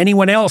that than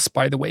anyone else,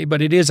 by the way,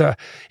 but it is a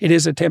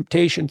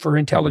temptation for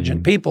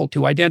intelligent people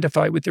to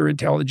identify with their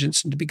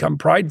intelligence and to become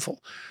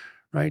prideful.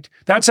 Right?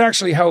 That's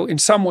actually in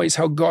some ways,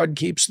 how God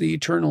keeps the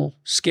eternal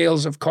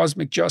scales of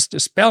cosmic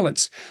justice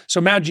balanced. So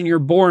imagine you're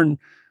born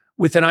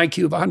with an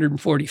IQ of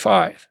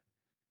 145.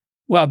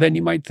 Well, then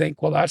you might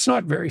think, well, that's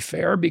not very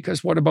fair,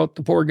 because what about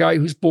the poor guy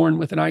who's born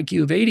with an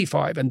IQ of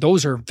 85? And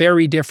those are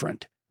very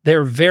different.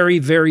 They're very,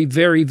 very,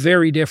 very,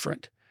 very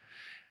different.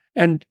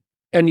 And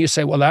you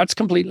say, well, that's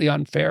completely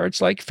unfair.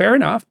 It's like, fair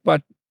enough,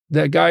 but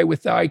the guy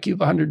with the IQ of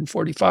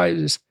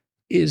 145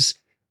 is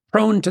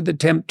prone to the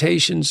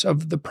temptations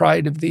of the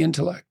pride of the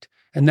intellect.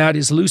 And that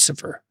is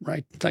Lucifer,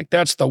 right? Like,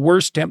 that's the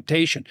worst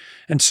temptation.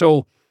 And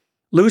so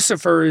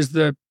Lucifer is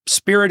the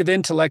spirit of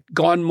intellect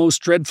gone most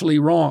dreadfully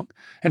wrong.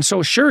 And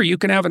so sure, you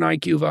can have an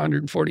IQ of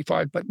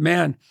 145, but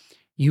man,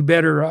 you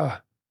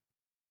better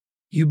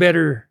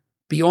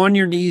be on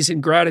your knees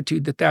in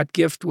gratitude that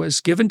gift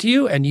was given to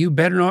you, and you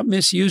better not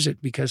misuse it,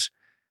 because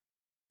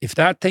if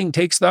that thing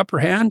takes the upper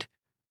hand,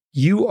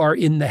 you are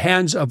in the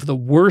hands of the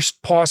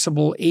worst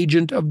possible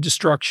agent of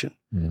destruction.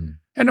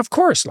 And of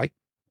course,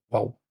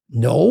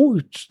 no,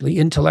 it's the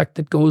intellect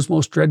that goes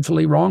most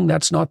dreadfully wrong.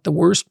 That's not the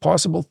worst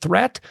possible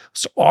threat.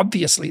 So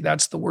obviously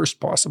that's the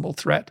worst possible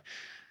threat.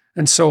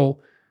 And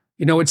so,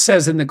 it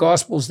says in the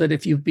Gospels that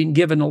if you've been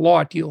given a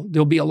lot,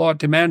 there'll be a lot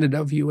demanded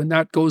of you. And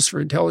that goes for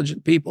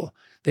intelligent people.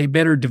 They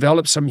better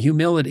develop some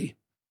humility.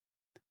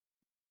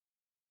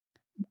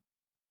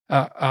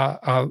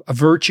 A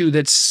virtue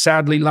that's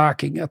sadly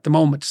lacking at the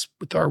moment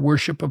with our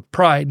worship of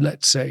pride,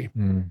 let's say.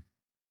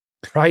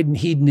 Pride and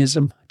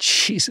hedonism.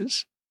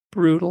 Jesus,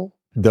 brutal.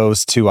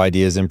 Those two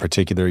ideas in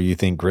particular, you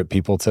think grip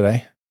people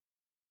today?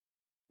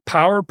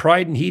 Power,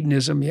 pride, and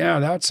hedonism. Yeah,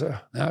 that's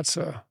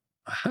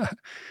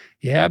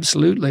yeah,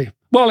 absolutely.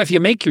 Well, if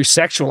you make your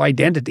sexual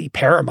identity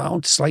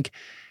paramount, it's like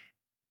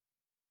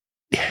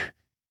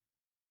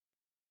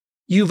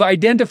you've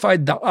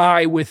identified the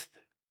I with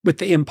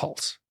the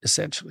impulse,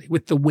 essentially,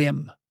 with the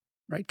whim,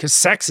 right? Because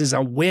sex is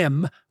a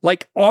whim,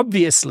 like,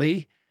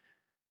 obviously.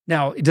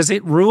 Now, does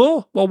it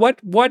rule? Well,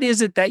 what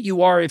is it that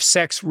you are if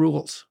sex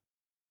rules?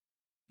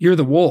 You're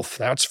the wolf,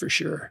 that's for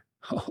sure.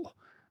 Oh,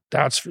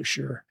 that's for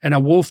sure. And a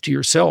wolf to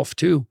yourself,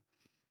 too.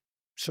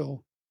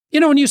 So,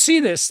 and you see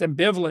this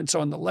ambivalence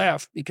on the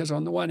left, because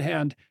on the one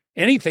hand,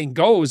 anything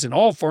goes, and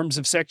all forms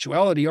of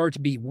sexuality are to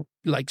be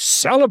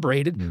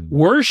celebrated,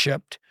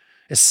 worshipped,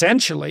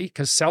 essentially,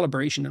 because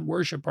celebration and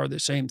worship are the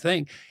same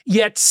thing.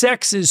 Yet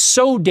sex is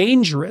so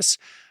dangerous,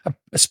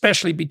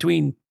 especially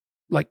between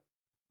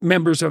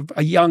members of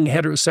a young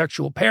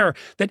heterosexual pair,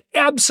 that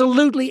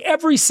absolutely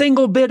every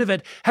single bit of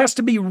it has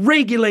to be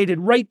regulated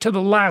right to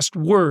the last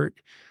word.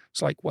 It's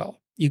like,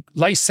 well,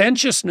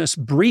 licentiousness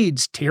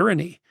breeds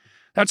tyranny.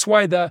 That's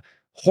why the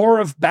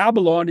whore of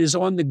Babylon is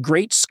on the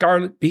great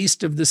scarlet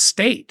beast of the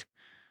state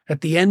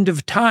at the end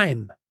of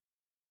time.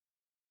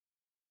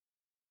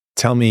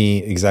 Tell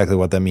me exactly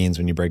what that means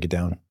when you break it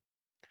down.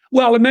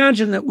 Well,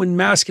 imagine that when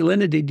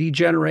masculinity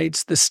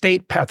degenerates, the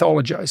state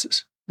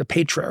pathologizes. The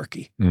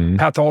patriarchy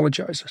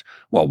pathologizes.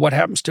 Well, what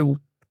happens to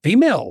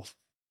female?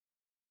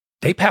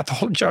 They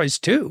pathologize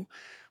too.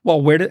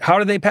 Well, how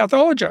do they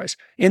pathologize?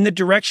 In the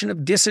direction of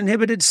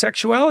disinhibited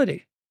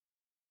sexuality.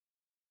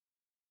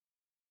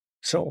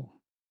 So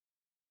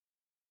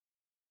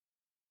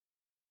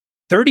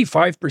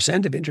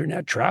 35% of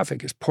internet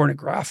traffic is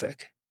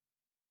pornographic.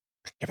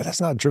 Yeah, but that's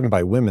not driven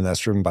by women.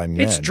 That's driven by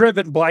men. It's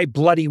driven by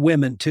bloody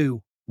women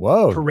too.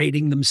 Whoa.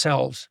 Parading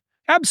themselves.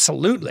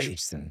 Absolutely.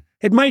 Interesting.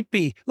 It might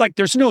be like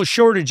there's no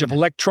shortage of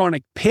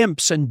electronic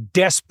pimps and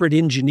desperate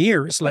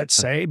engineers, let's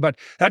say, but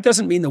that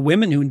doesn't mean the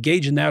women who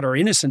engage in that are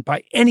innocent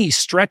by any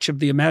stretch of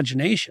the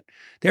imagination.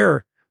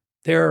 They're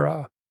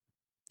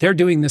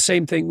doing the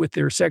same thing with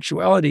their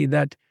sexuality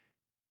that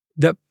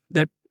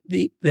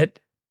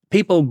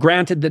people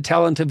granted the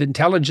talent of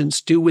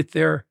intelligence do with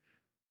their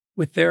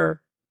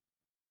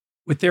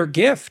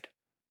gift.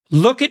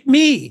 Look at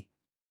me.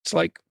 It's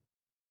like,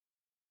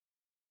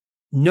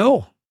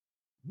 no,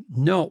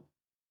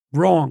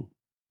 wrong.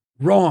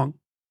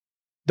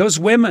 Those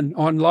women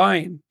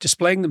online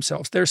displaying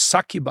themselves, they're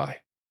succubi.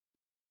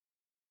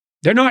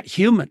 They're not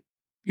human.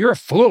 You're a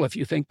fool if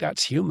you think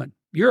that's human.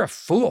 You're a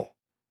fool.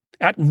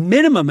 At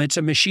minimum, it's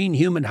a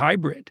machine-human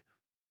hybrid.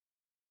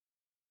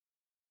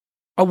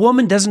 A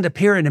woman doesn't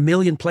appear in a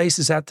million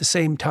places at the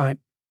same time.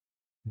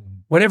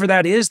 Whatever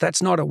that is,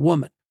 that's not a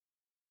woman.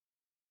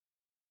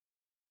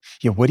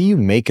 Yeah, what do you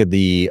make of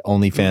the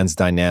OnlyFans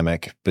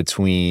dynamic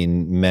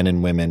between men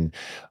and women?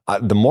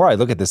 The more I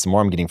look at this, the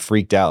more I'm getting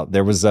freaked out.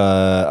 There was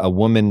a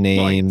woman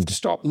named...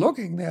 Stop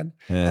looking then.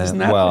 Isn't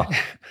that... Well,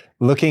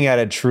 looking at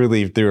it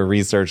truly through a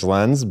research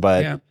lens,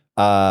 but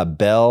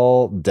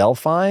Belle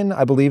Delphine,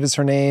 I believe is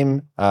her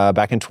name.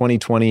 Back in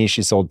 2020,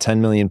 she sold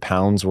 10 million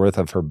pounds worth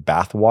of her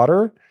bath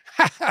water.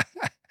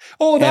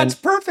 Oh, that's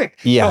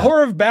perfect. Yeah. The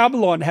Whore of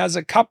Babylon has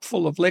a cup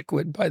full of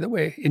liquid, by the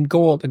way, in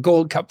gold, a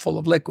gold cup full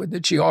of liquid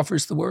that she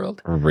offers the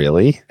world.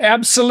 Really?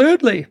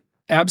 Absolutely.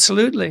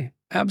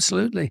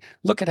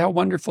 Look at how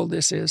wonderful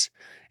this is.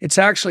 It's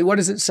actually, what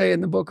does it say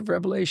in the book of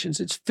Revelations?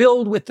 It's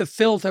filled with the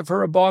filth of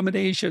her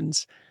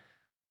abominations.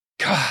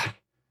 God,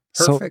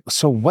 perfect.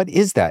 So what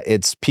is that?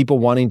 It's people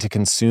wanting to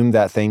consume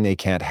that thing they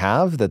can't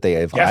have, that they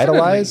have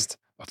idolized?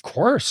 Of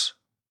course.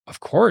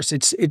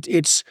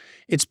 It's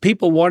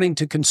people wanting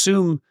to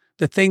consume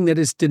the thing that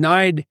is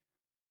denied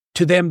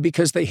to them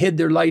because they hid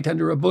their light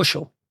under a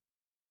bushel.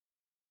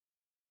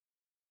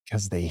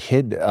 Because they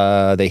hid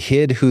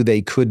who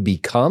they could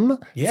become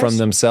from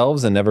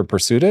themselves and never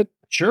pursued it?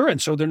 Sure,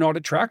 and so they're not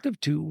attractive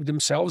to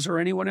themselves or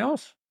anyone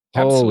else.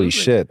 Holy Absolutely.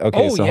 shit.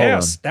 Okay, so hold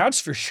on. That's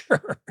for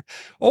sure.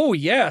 Oh,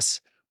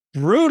 yes.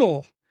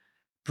 Brutal.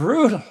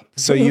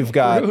 So you've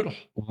got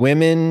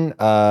women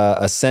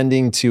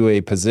ascending to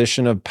a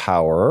position of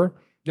power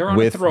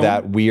with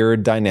that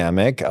weird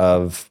dynamic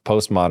of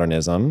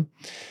postmodernism.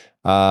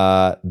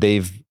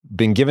 They've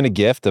been given a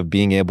gift of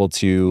being able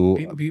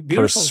to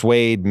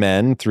persuade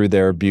men through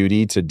their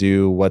beauty to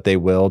do what they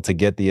will to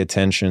get the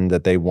attention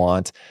that they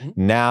want.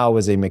 Mm-hmm. Now,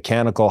 as a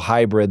mechanical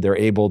hybrid, they're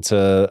able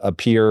to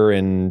appear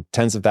in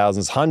tens of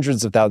thousands,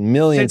 hundreds of thousands,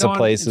 millions of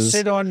places.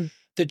 Sit on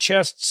the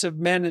chests of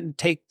men and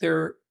take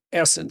their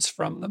essence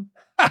from them.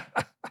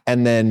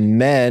 And then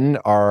men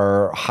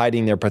are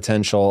hiding their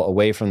potential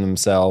away from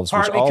themselves,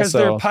 partly which because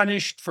they're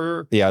punished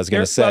for... Yeah, I was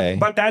going to say.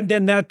 But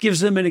then that gives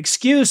them an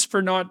excuse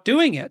for not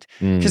doing it.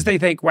 Because they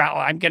think,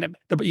 well, the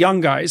young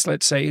guys,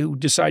 let's say, who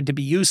decide to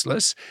be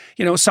useless,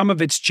 some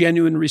of it's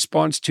genuine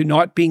response to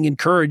not being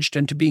encouraged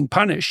and to being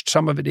punished.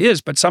 Some of it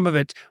is, but some of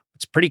it's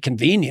pretty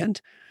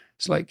convenient.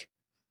 It's like,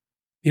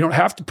 you don't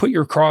have to put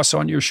your cross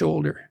on your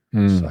shoulder.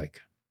 It's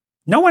like...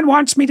 No one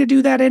wants me to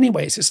do that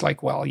anyways. It's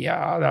like, well,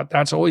 yeah,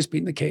 that's always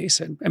been the case.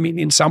 And I mean,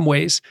 in some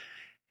ways,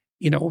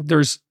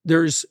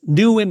 there's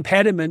new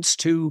impediments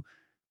to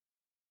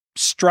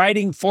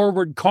striding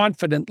forward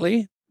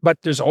confidently, but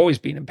there's always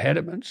been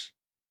impediments.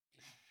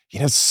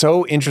 It's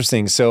so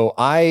interesting. So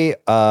I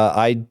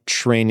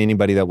train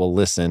anybody that will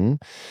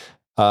listen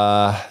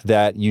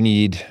that you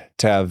need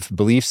to have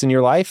beliefs in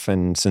your life.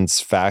 And since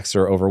facts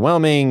are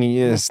overwhelming,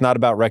 it's not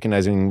about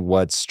recognizing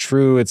what's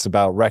true. It's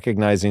about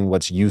recognizing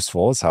what's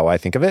useful is how I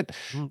think of it.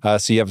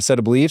 So you have a set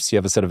of beliefs, you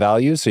have a set of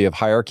values, so you have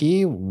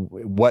hierarchy.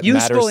 What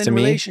useful matters to in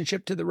me?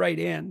 Relationship to the right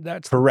end.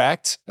 That's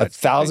correct.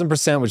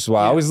 1,000%, which is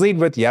why I always lead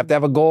with, you have to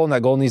have a goal and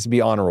that goal needs to be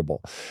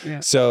honorable.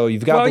 Yeah. So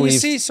you've got beliefs. You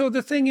see, so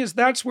the thing is,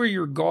 that's where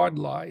your God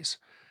lies.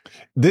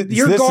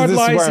 Your God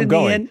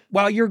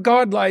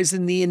lies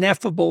in the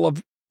ineffable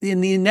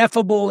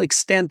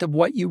extent of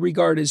what you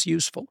regard as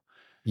useful.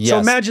 Yes. So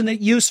imagine that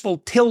useful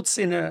tilts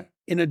in a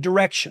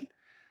direction.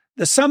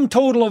 The sum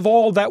total of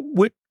all that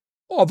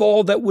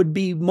would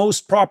be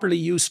most properly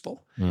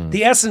useful.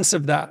 The essence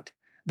of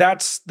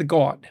that's the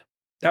God.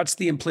 That's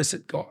the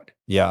implicit God.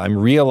 Yeah, I'm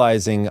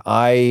realizing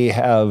I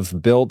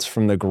have built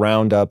from the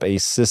ground up a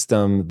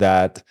system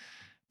that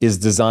is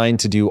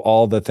designed to do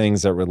all the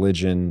things that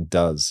religion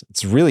does.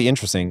 It's really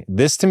interesting.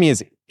 This to me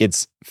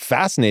it's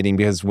fascinating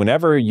because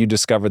whenever you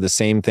discover the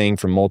same thing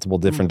from multiple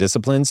different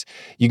disciplines,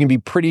 you can be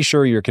pretty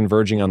sure you're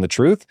converging on the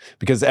truth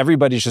because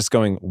everybody's just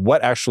going,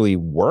 what actually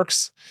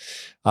works?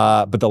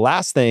 But the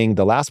last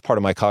part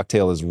of my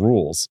cocktail is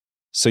rules.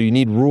 So you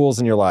need rules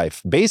in your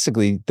life.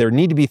 Basically, there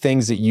need to be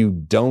things that you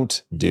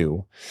don't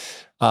do.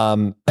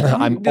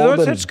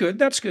 That's good.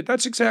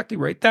 That's exactly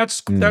right.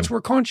 That's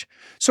where conscience.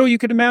 So you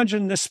could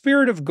imagine the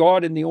Spirit of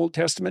God in the Old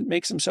Testament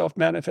makes himself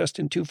manifest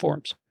in two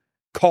forms: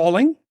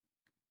 calling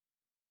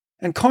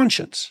and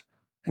conscience.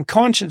 And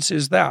conscience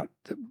is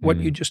what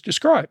you just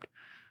described.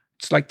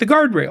 It's like the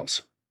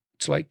guardrails.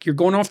 It's like you're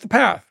going off the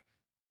path.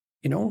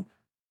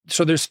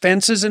 So there's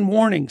fences and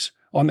warnings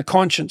on the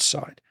conscience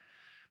side.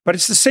 But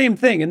it's the same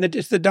thing. And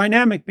it's the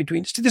dynamic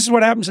between, this is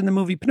what happens in the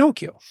movie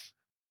Pinocchio.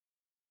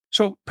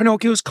 So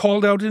Pinocchio is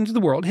called out into the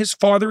world. His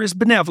father is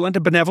benevolent,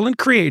 a benevolent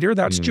creator.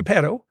 That's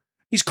Geppetto.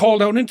 He's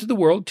called out into the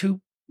world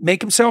to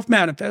make himself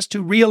manifest,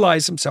 to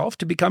realize himself,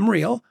 to become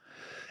real.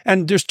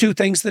 And there's two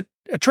things that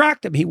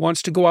attract him. He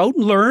wants to go out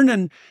and learn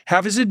and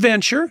have his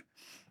adventure.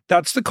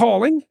 That's the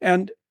calling.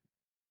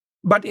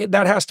 But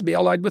that has to be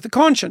allied with the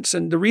conscience.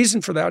 And the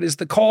reason for that is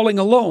the calling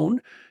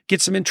alone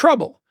gets him in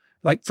trouble.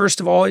 Like, first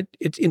of all,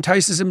 it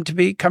entices him to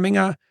becoming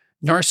a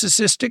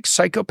narcissistic,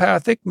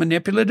 psychopathic,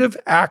 manipulative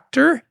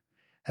actor.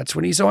 That's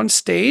when he's on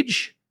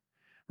stage,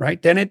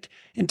 right? Then it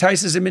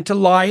entices him into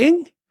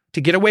lying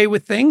to get away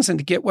with things and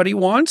to get what he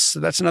wants. So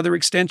that's another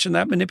extension of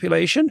that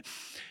manipulation.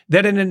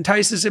 Then it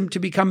entices him to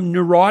become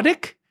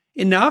neurotic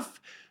enough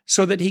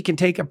so that he can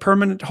take a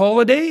permanent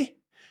holiday.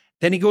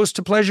 Then he goes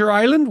to Pleasure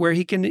Island where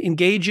he can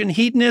engage in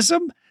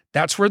hedonism.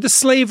 That's where the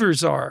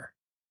slavers are,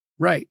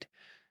 right?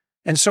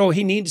 And so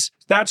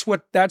that's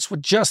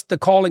what just the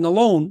calling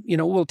alone,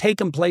 will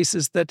take him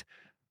places that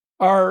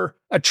are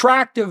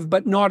attractive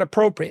but not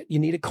appropriate. You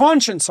need a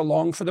conscience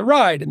along for the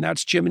ride, and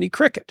that's Jiminy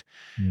Cricket,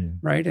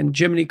 right? And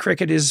Jiminy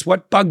Cricket is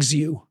what bugs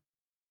you.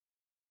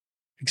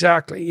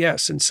 Exactly,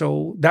 yes. And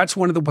so that's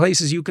one of the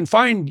places you can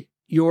find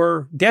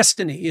your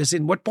destiny, is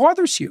in what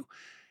bothers you.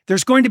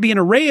 There's going to be an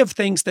array of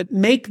things that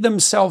make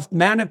themselves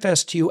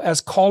manifest to you as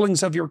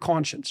callings of your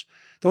conscience.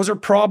 Those are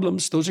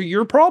problems. Those are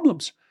your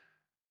problems.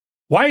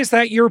 Why is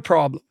that your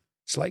problem?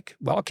 It's like,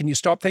 well, can you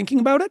stop thinking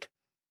about it?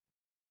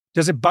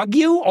 Does it bug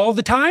you all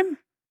the time?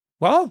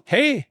 Well,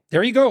 hey,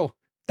 there you go.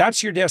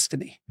 That's your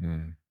destiny,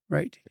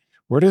 right?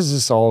 Where does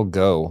this all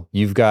go?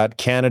 You've got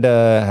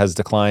Canada has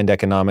declined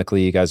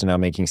economically. You guys are now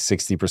making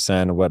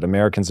 60% of what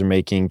Americans are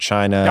making.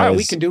 China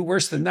we can do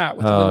worse than that.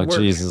 Oh,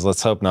 Jesus,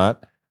 let's hope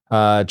not.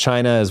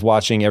 China is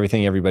watching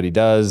everything everybody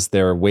does.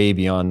 They're way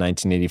beyond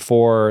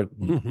 1984.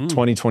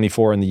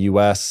 2024 in the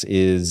U.S.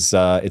 is,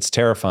 it's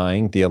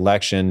terrifying. The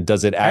election,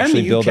 does it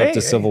actually build up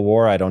to civil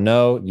war? I don't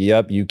know.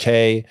 Yep,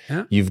 UK.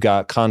 Yeah. You've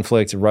got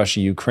conflict, Russia,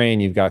 Ukraine.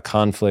 You've got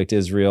conflict,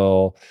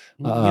 Israel,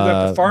 you've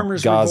got the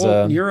farmers' Gaza.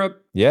 revolt in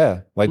Europe.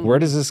 Yeah, where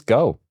does this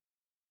go?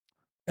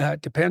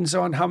 It depends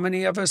on how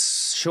many of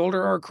us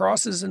shoulder our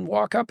crosses and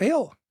walk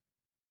uphill.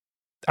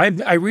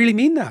 I really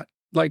mean that.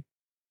 Like,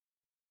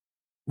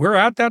 we're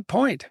at that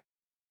point.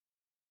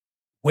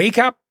 Wake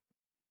up,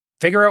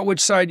 figure out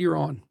which side you're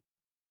on.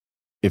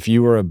 If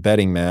you were a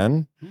betting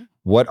man,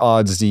 what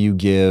odds do you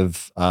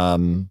give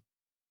U.S.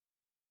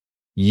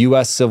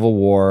 Civil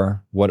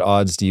War? What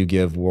odds do you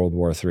give World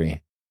War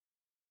III?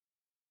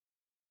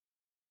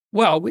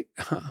 Well,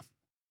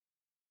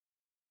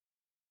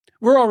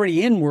 we're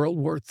already in World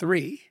War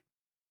III.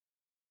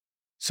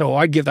 So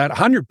I'd give that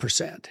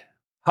 100%.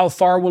 How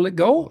far will it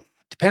go?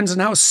 Depends on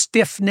how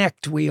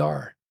stiff-necked we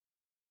are.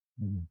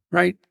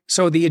 Right?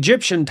 So the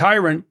Egyptian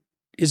tyrant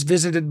is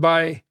visited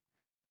by,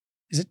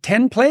 is it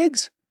 10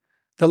 plagues?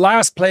 The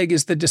last plague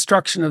is the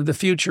destruction of the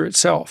future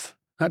itself.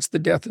 That's the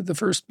death of the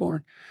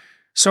firstborn.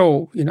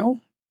 So,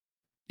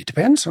 it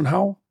depends on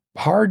how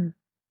hard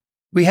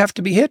we have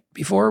to be hit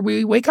before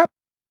we wake up.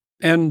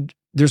 And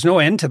there's no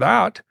end to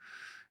that.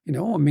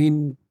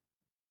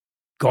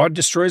 God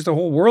destroys the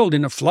whole world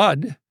in a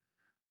flood.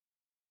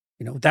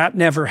 That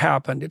never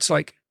happened. It's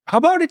like, how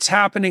about it's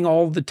happening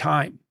all the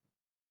time?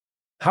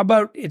 How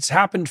about it's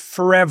happened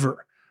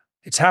forever?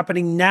 It's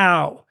happening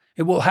now.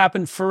 It will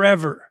happen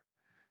forever.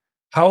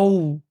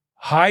 How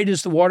high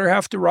does the water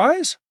have to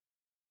rise?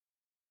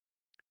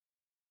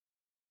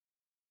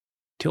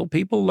 Till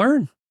people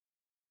learn.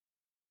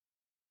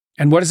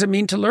 And what does it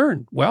mean to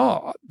learn?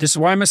 Well, this is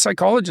why I'm a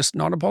psychologist,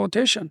 not a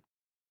politician,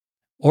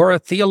 or a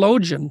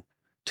theologian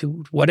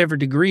to whatever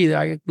degree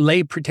I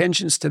lay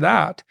pretensions to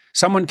that.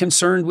 Someone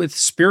concerned with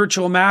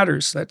spiritual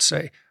matters, let's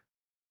say,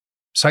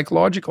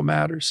 psychological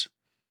matters.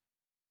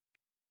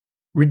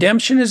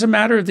 Redemption is a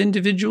matter of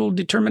individual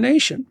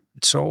determination.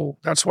 So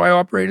that's why I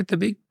operate at the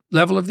big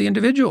level of the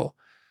individual.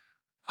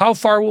 How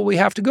far will we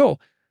have to go?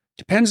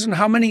 Depends on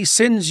how many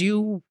sins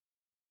you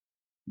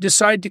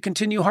decide to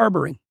continue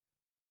harboring.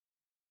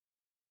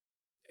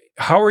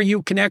 How are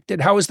you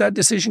connected? How is that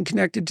decision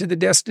connected to the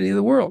destiny of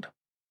the world?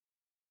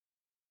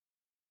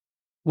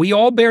 We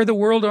all bear the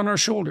world on our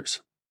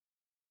shoulders.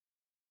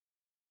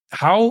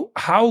 How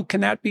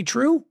can that be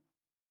true?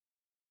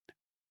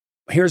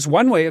 Here's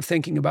one way of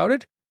thinking about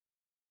it.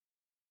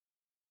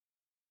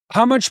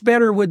 How much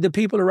better would the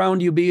people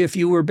around you be if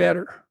you were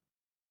better?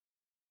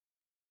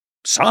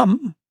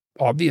 Some,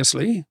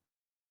 obviously.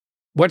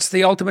 What's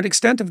the ultimate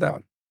extent of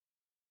that?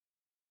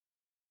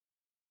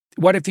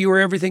 What if you were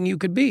everything you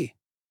could be?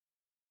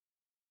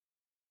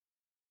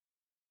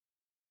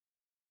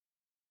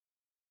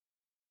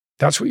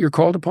 That's what you're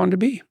called upon to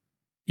be.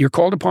 You're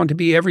called upon to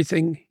be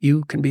everything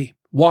you can be.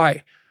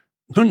 Why?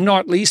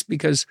 Not least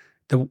because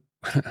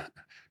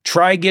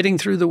try getting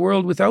through the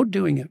world without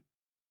doing it.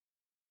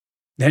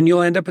 Then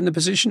you'll end up in the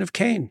position of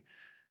Cain.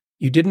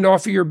 You didn't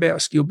offer your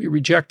best. You'll be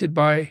rejected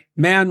by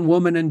man,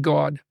 woman, and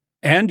God,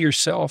 and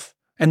yourself,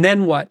 And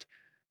then what?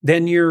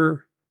 Then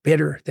you're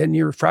bitter, then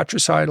you're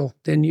fratricidal,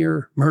 then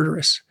you're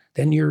murderous,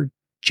 then you're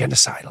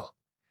genocidal.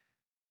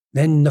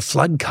 Then the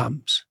flood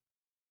comes,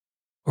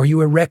 or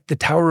you erect the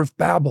Tower of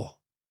Babel.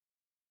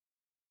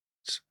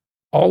 It's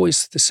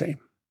always the same.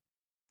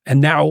 And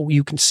now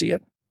you can see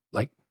it,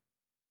 like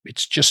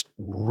it's just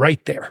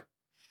right there.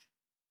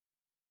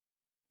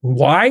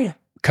 Why?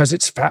 Because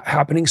it's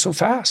happening so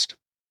fast.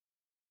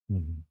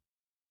 Mm-hmm.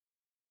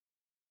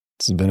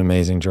 This has been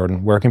amazing,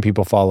 Jordan. Where can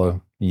people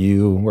follow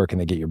you? Where can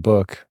they get your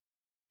book?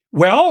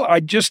 Well,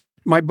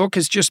 my book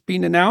has just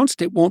been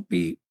announced. It won't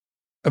be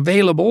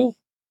available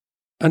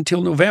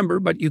until November,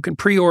 but you can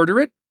pre-order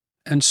it.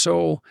 And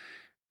so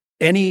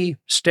any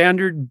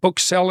standard book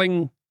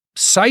selling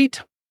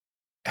site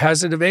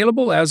has it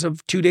available as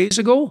of 2 days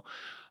ago.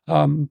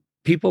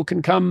 People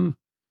can come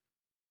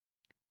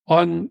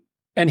on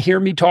and hear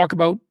me talk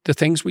about the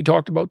things we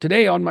talked about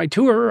today on my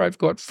tour. I've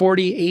got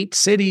 48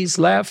 cities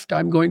left.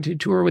 I'm going to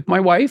tour with my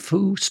wife,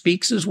 who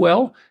speaks as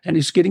well and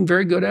is getting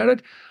very good at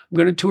it. I'm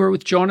going to tour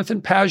with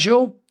Jonathan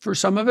Pajot for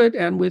some of it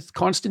and with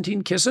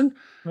Konstantin Kisin.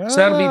 So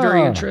that'll be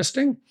very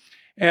interesting.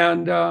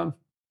 And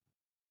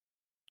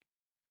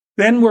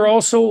then we're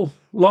also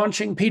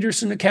launching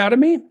Peterson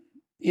Academy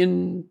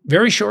in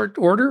very short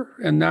order.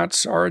 And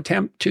that's our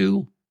attempt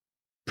to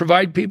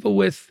provide people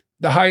with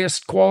the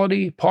highest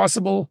quality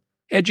possible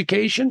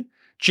education,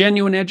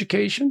 genuine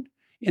education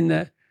in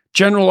the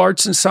general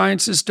arts and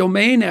sciences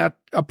domain at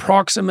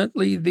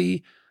approximately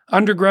the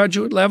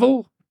undergraduate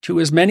level to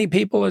as many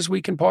people as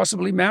we can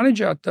possibly manage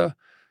in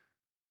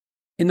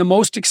the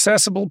most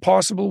accessible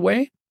possible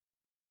way.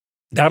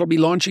 That'll be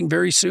launching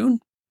very soon.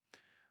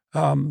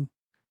 I've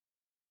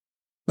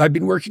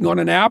been working on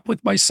an app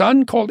with my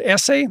son called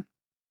Essay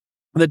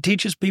that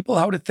teaches people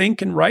how to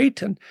think and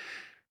write. And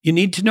you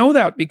need to know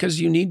that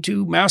because you need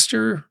to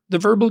master the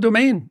verbal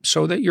domain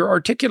so that you're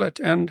articulate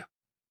and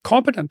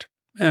competent.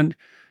 And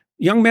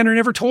young men are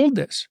never told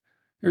this.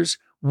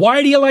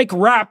 Why do you like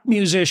rap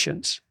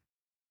musicians?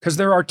 Because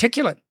they're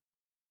articulate.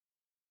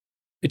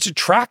 It's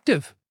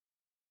attractive.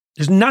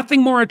 There's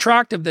nothing more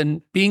attractive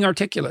than being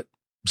articulate.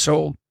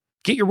 So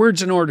get your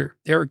words in order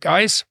there,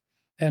 guys.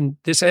 And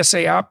this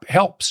Essay app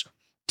helps,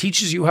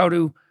 teaches you how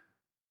to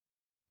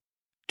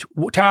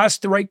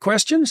ask the right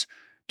questions,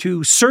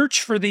 to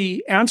search for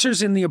the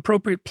answers in the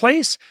appropriate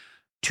place,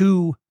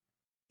 to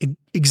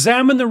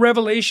examine the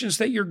revelations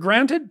that you're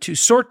granted, to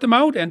sort them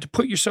out, and to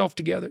put yourself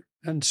together.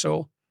 And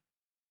so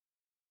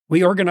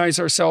we organize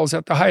ourselves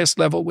at the highest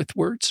level with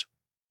words.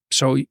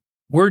 So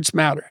words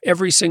matter.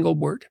 Every single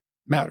word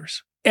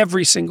matters.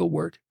 Every single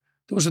word.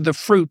 Those are the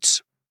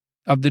fruits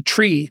of the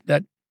tree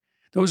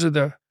those are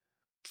the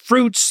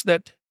fruits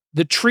that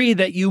the tree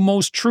that you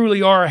most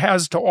truly are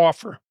has to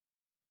offer.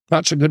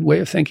 That's a good way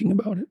of thinking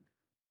about it.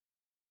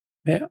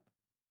 Yeah.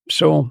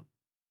 So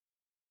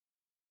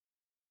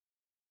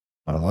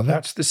I love it.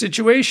 That's the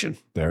situation.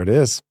 There it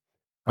is.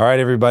 All right,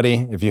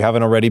 everybody. If you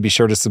haven't already, be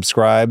sure to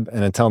subscribe.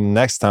 And until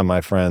next time, my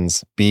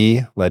friends,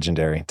 be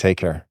legendary. Take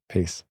care.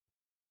 Peace.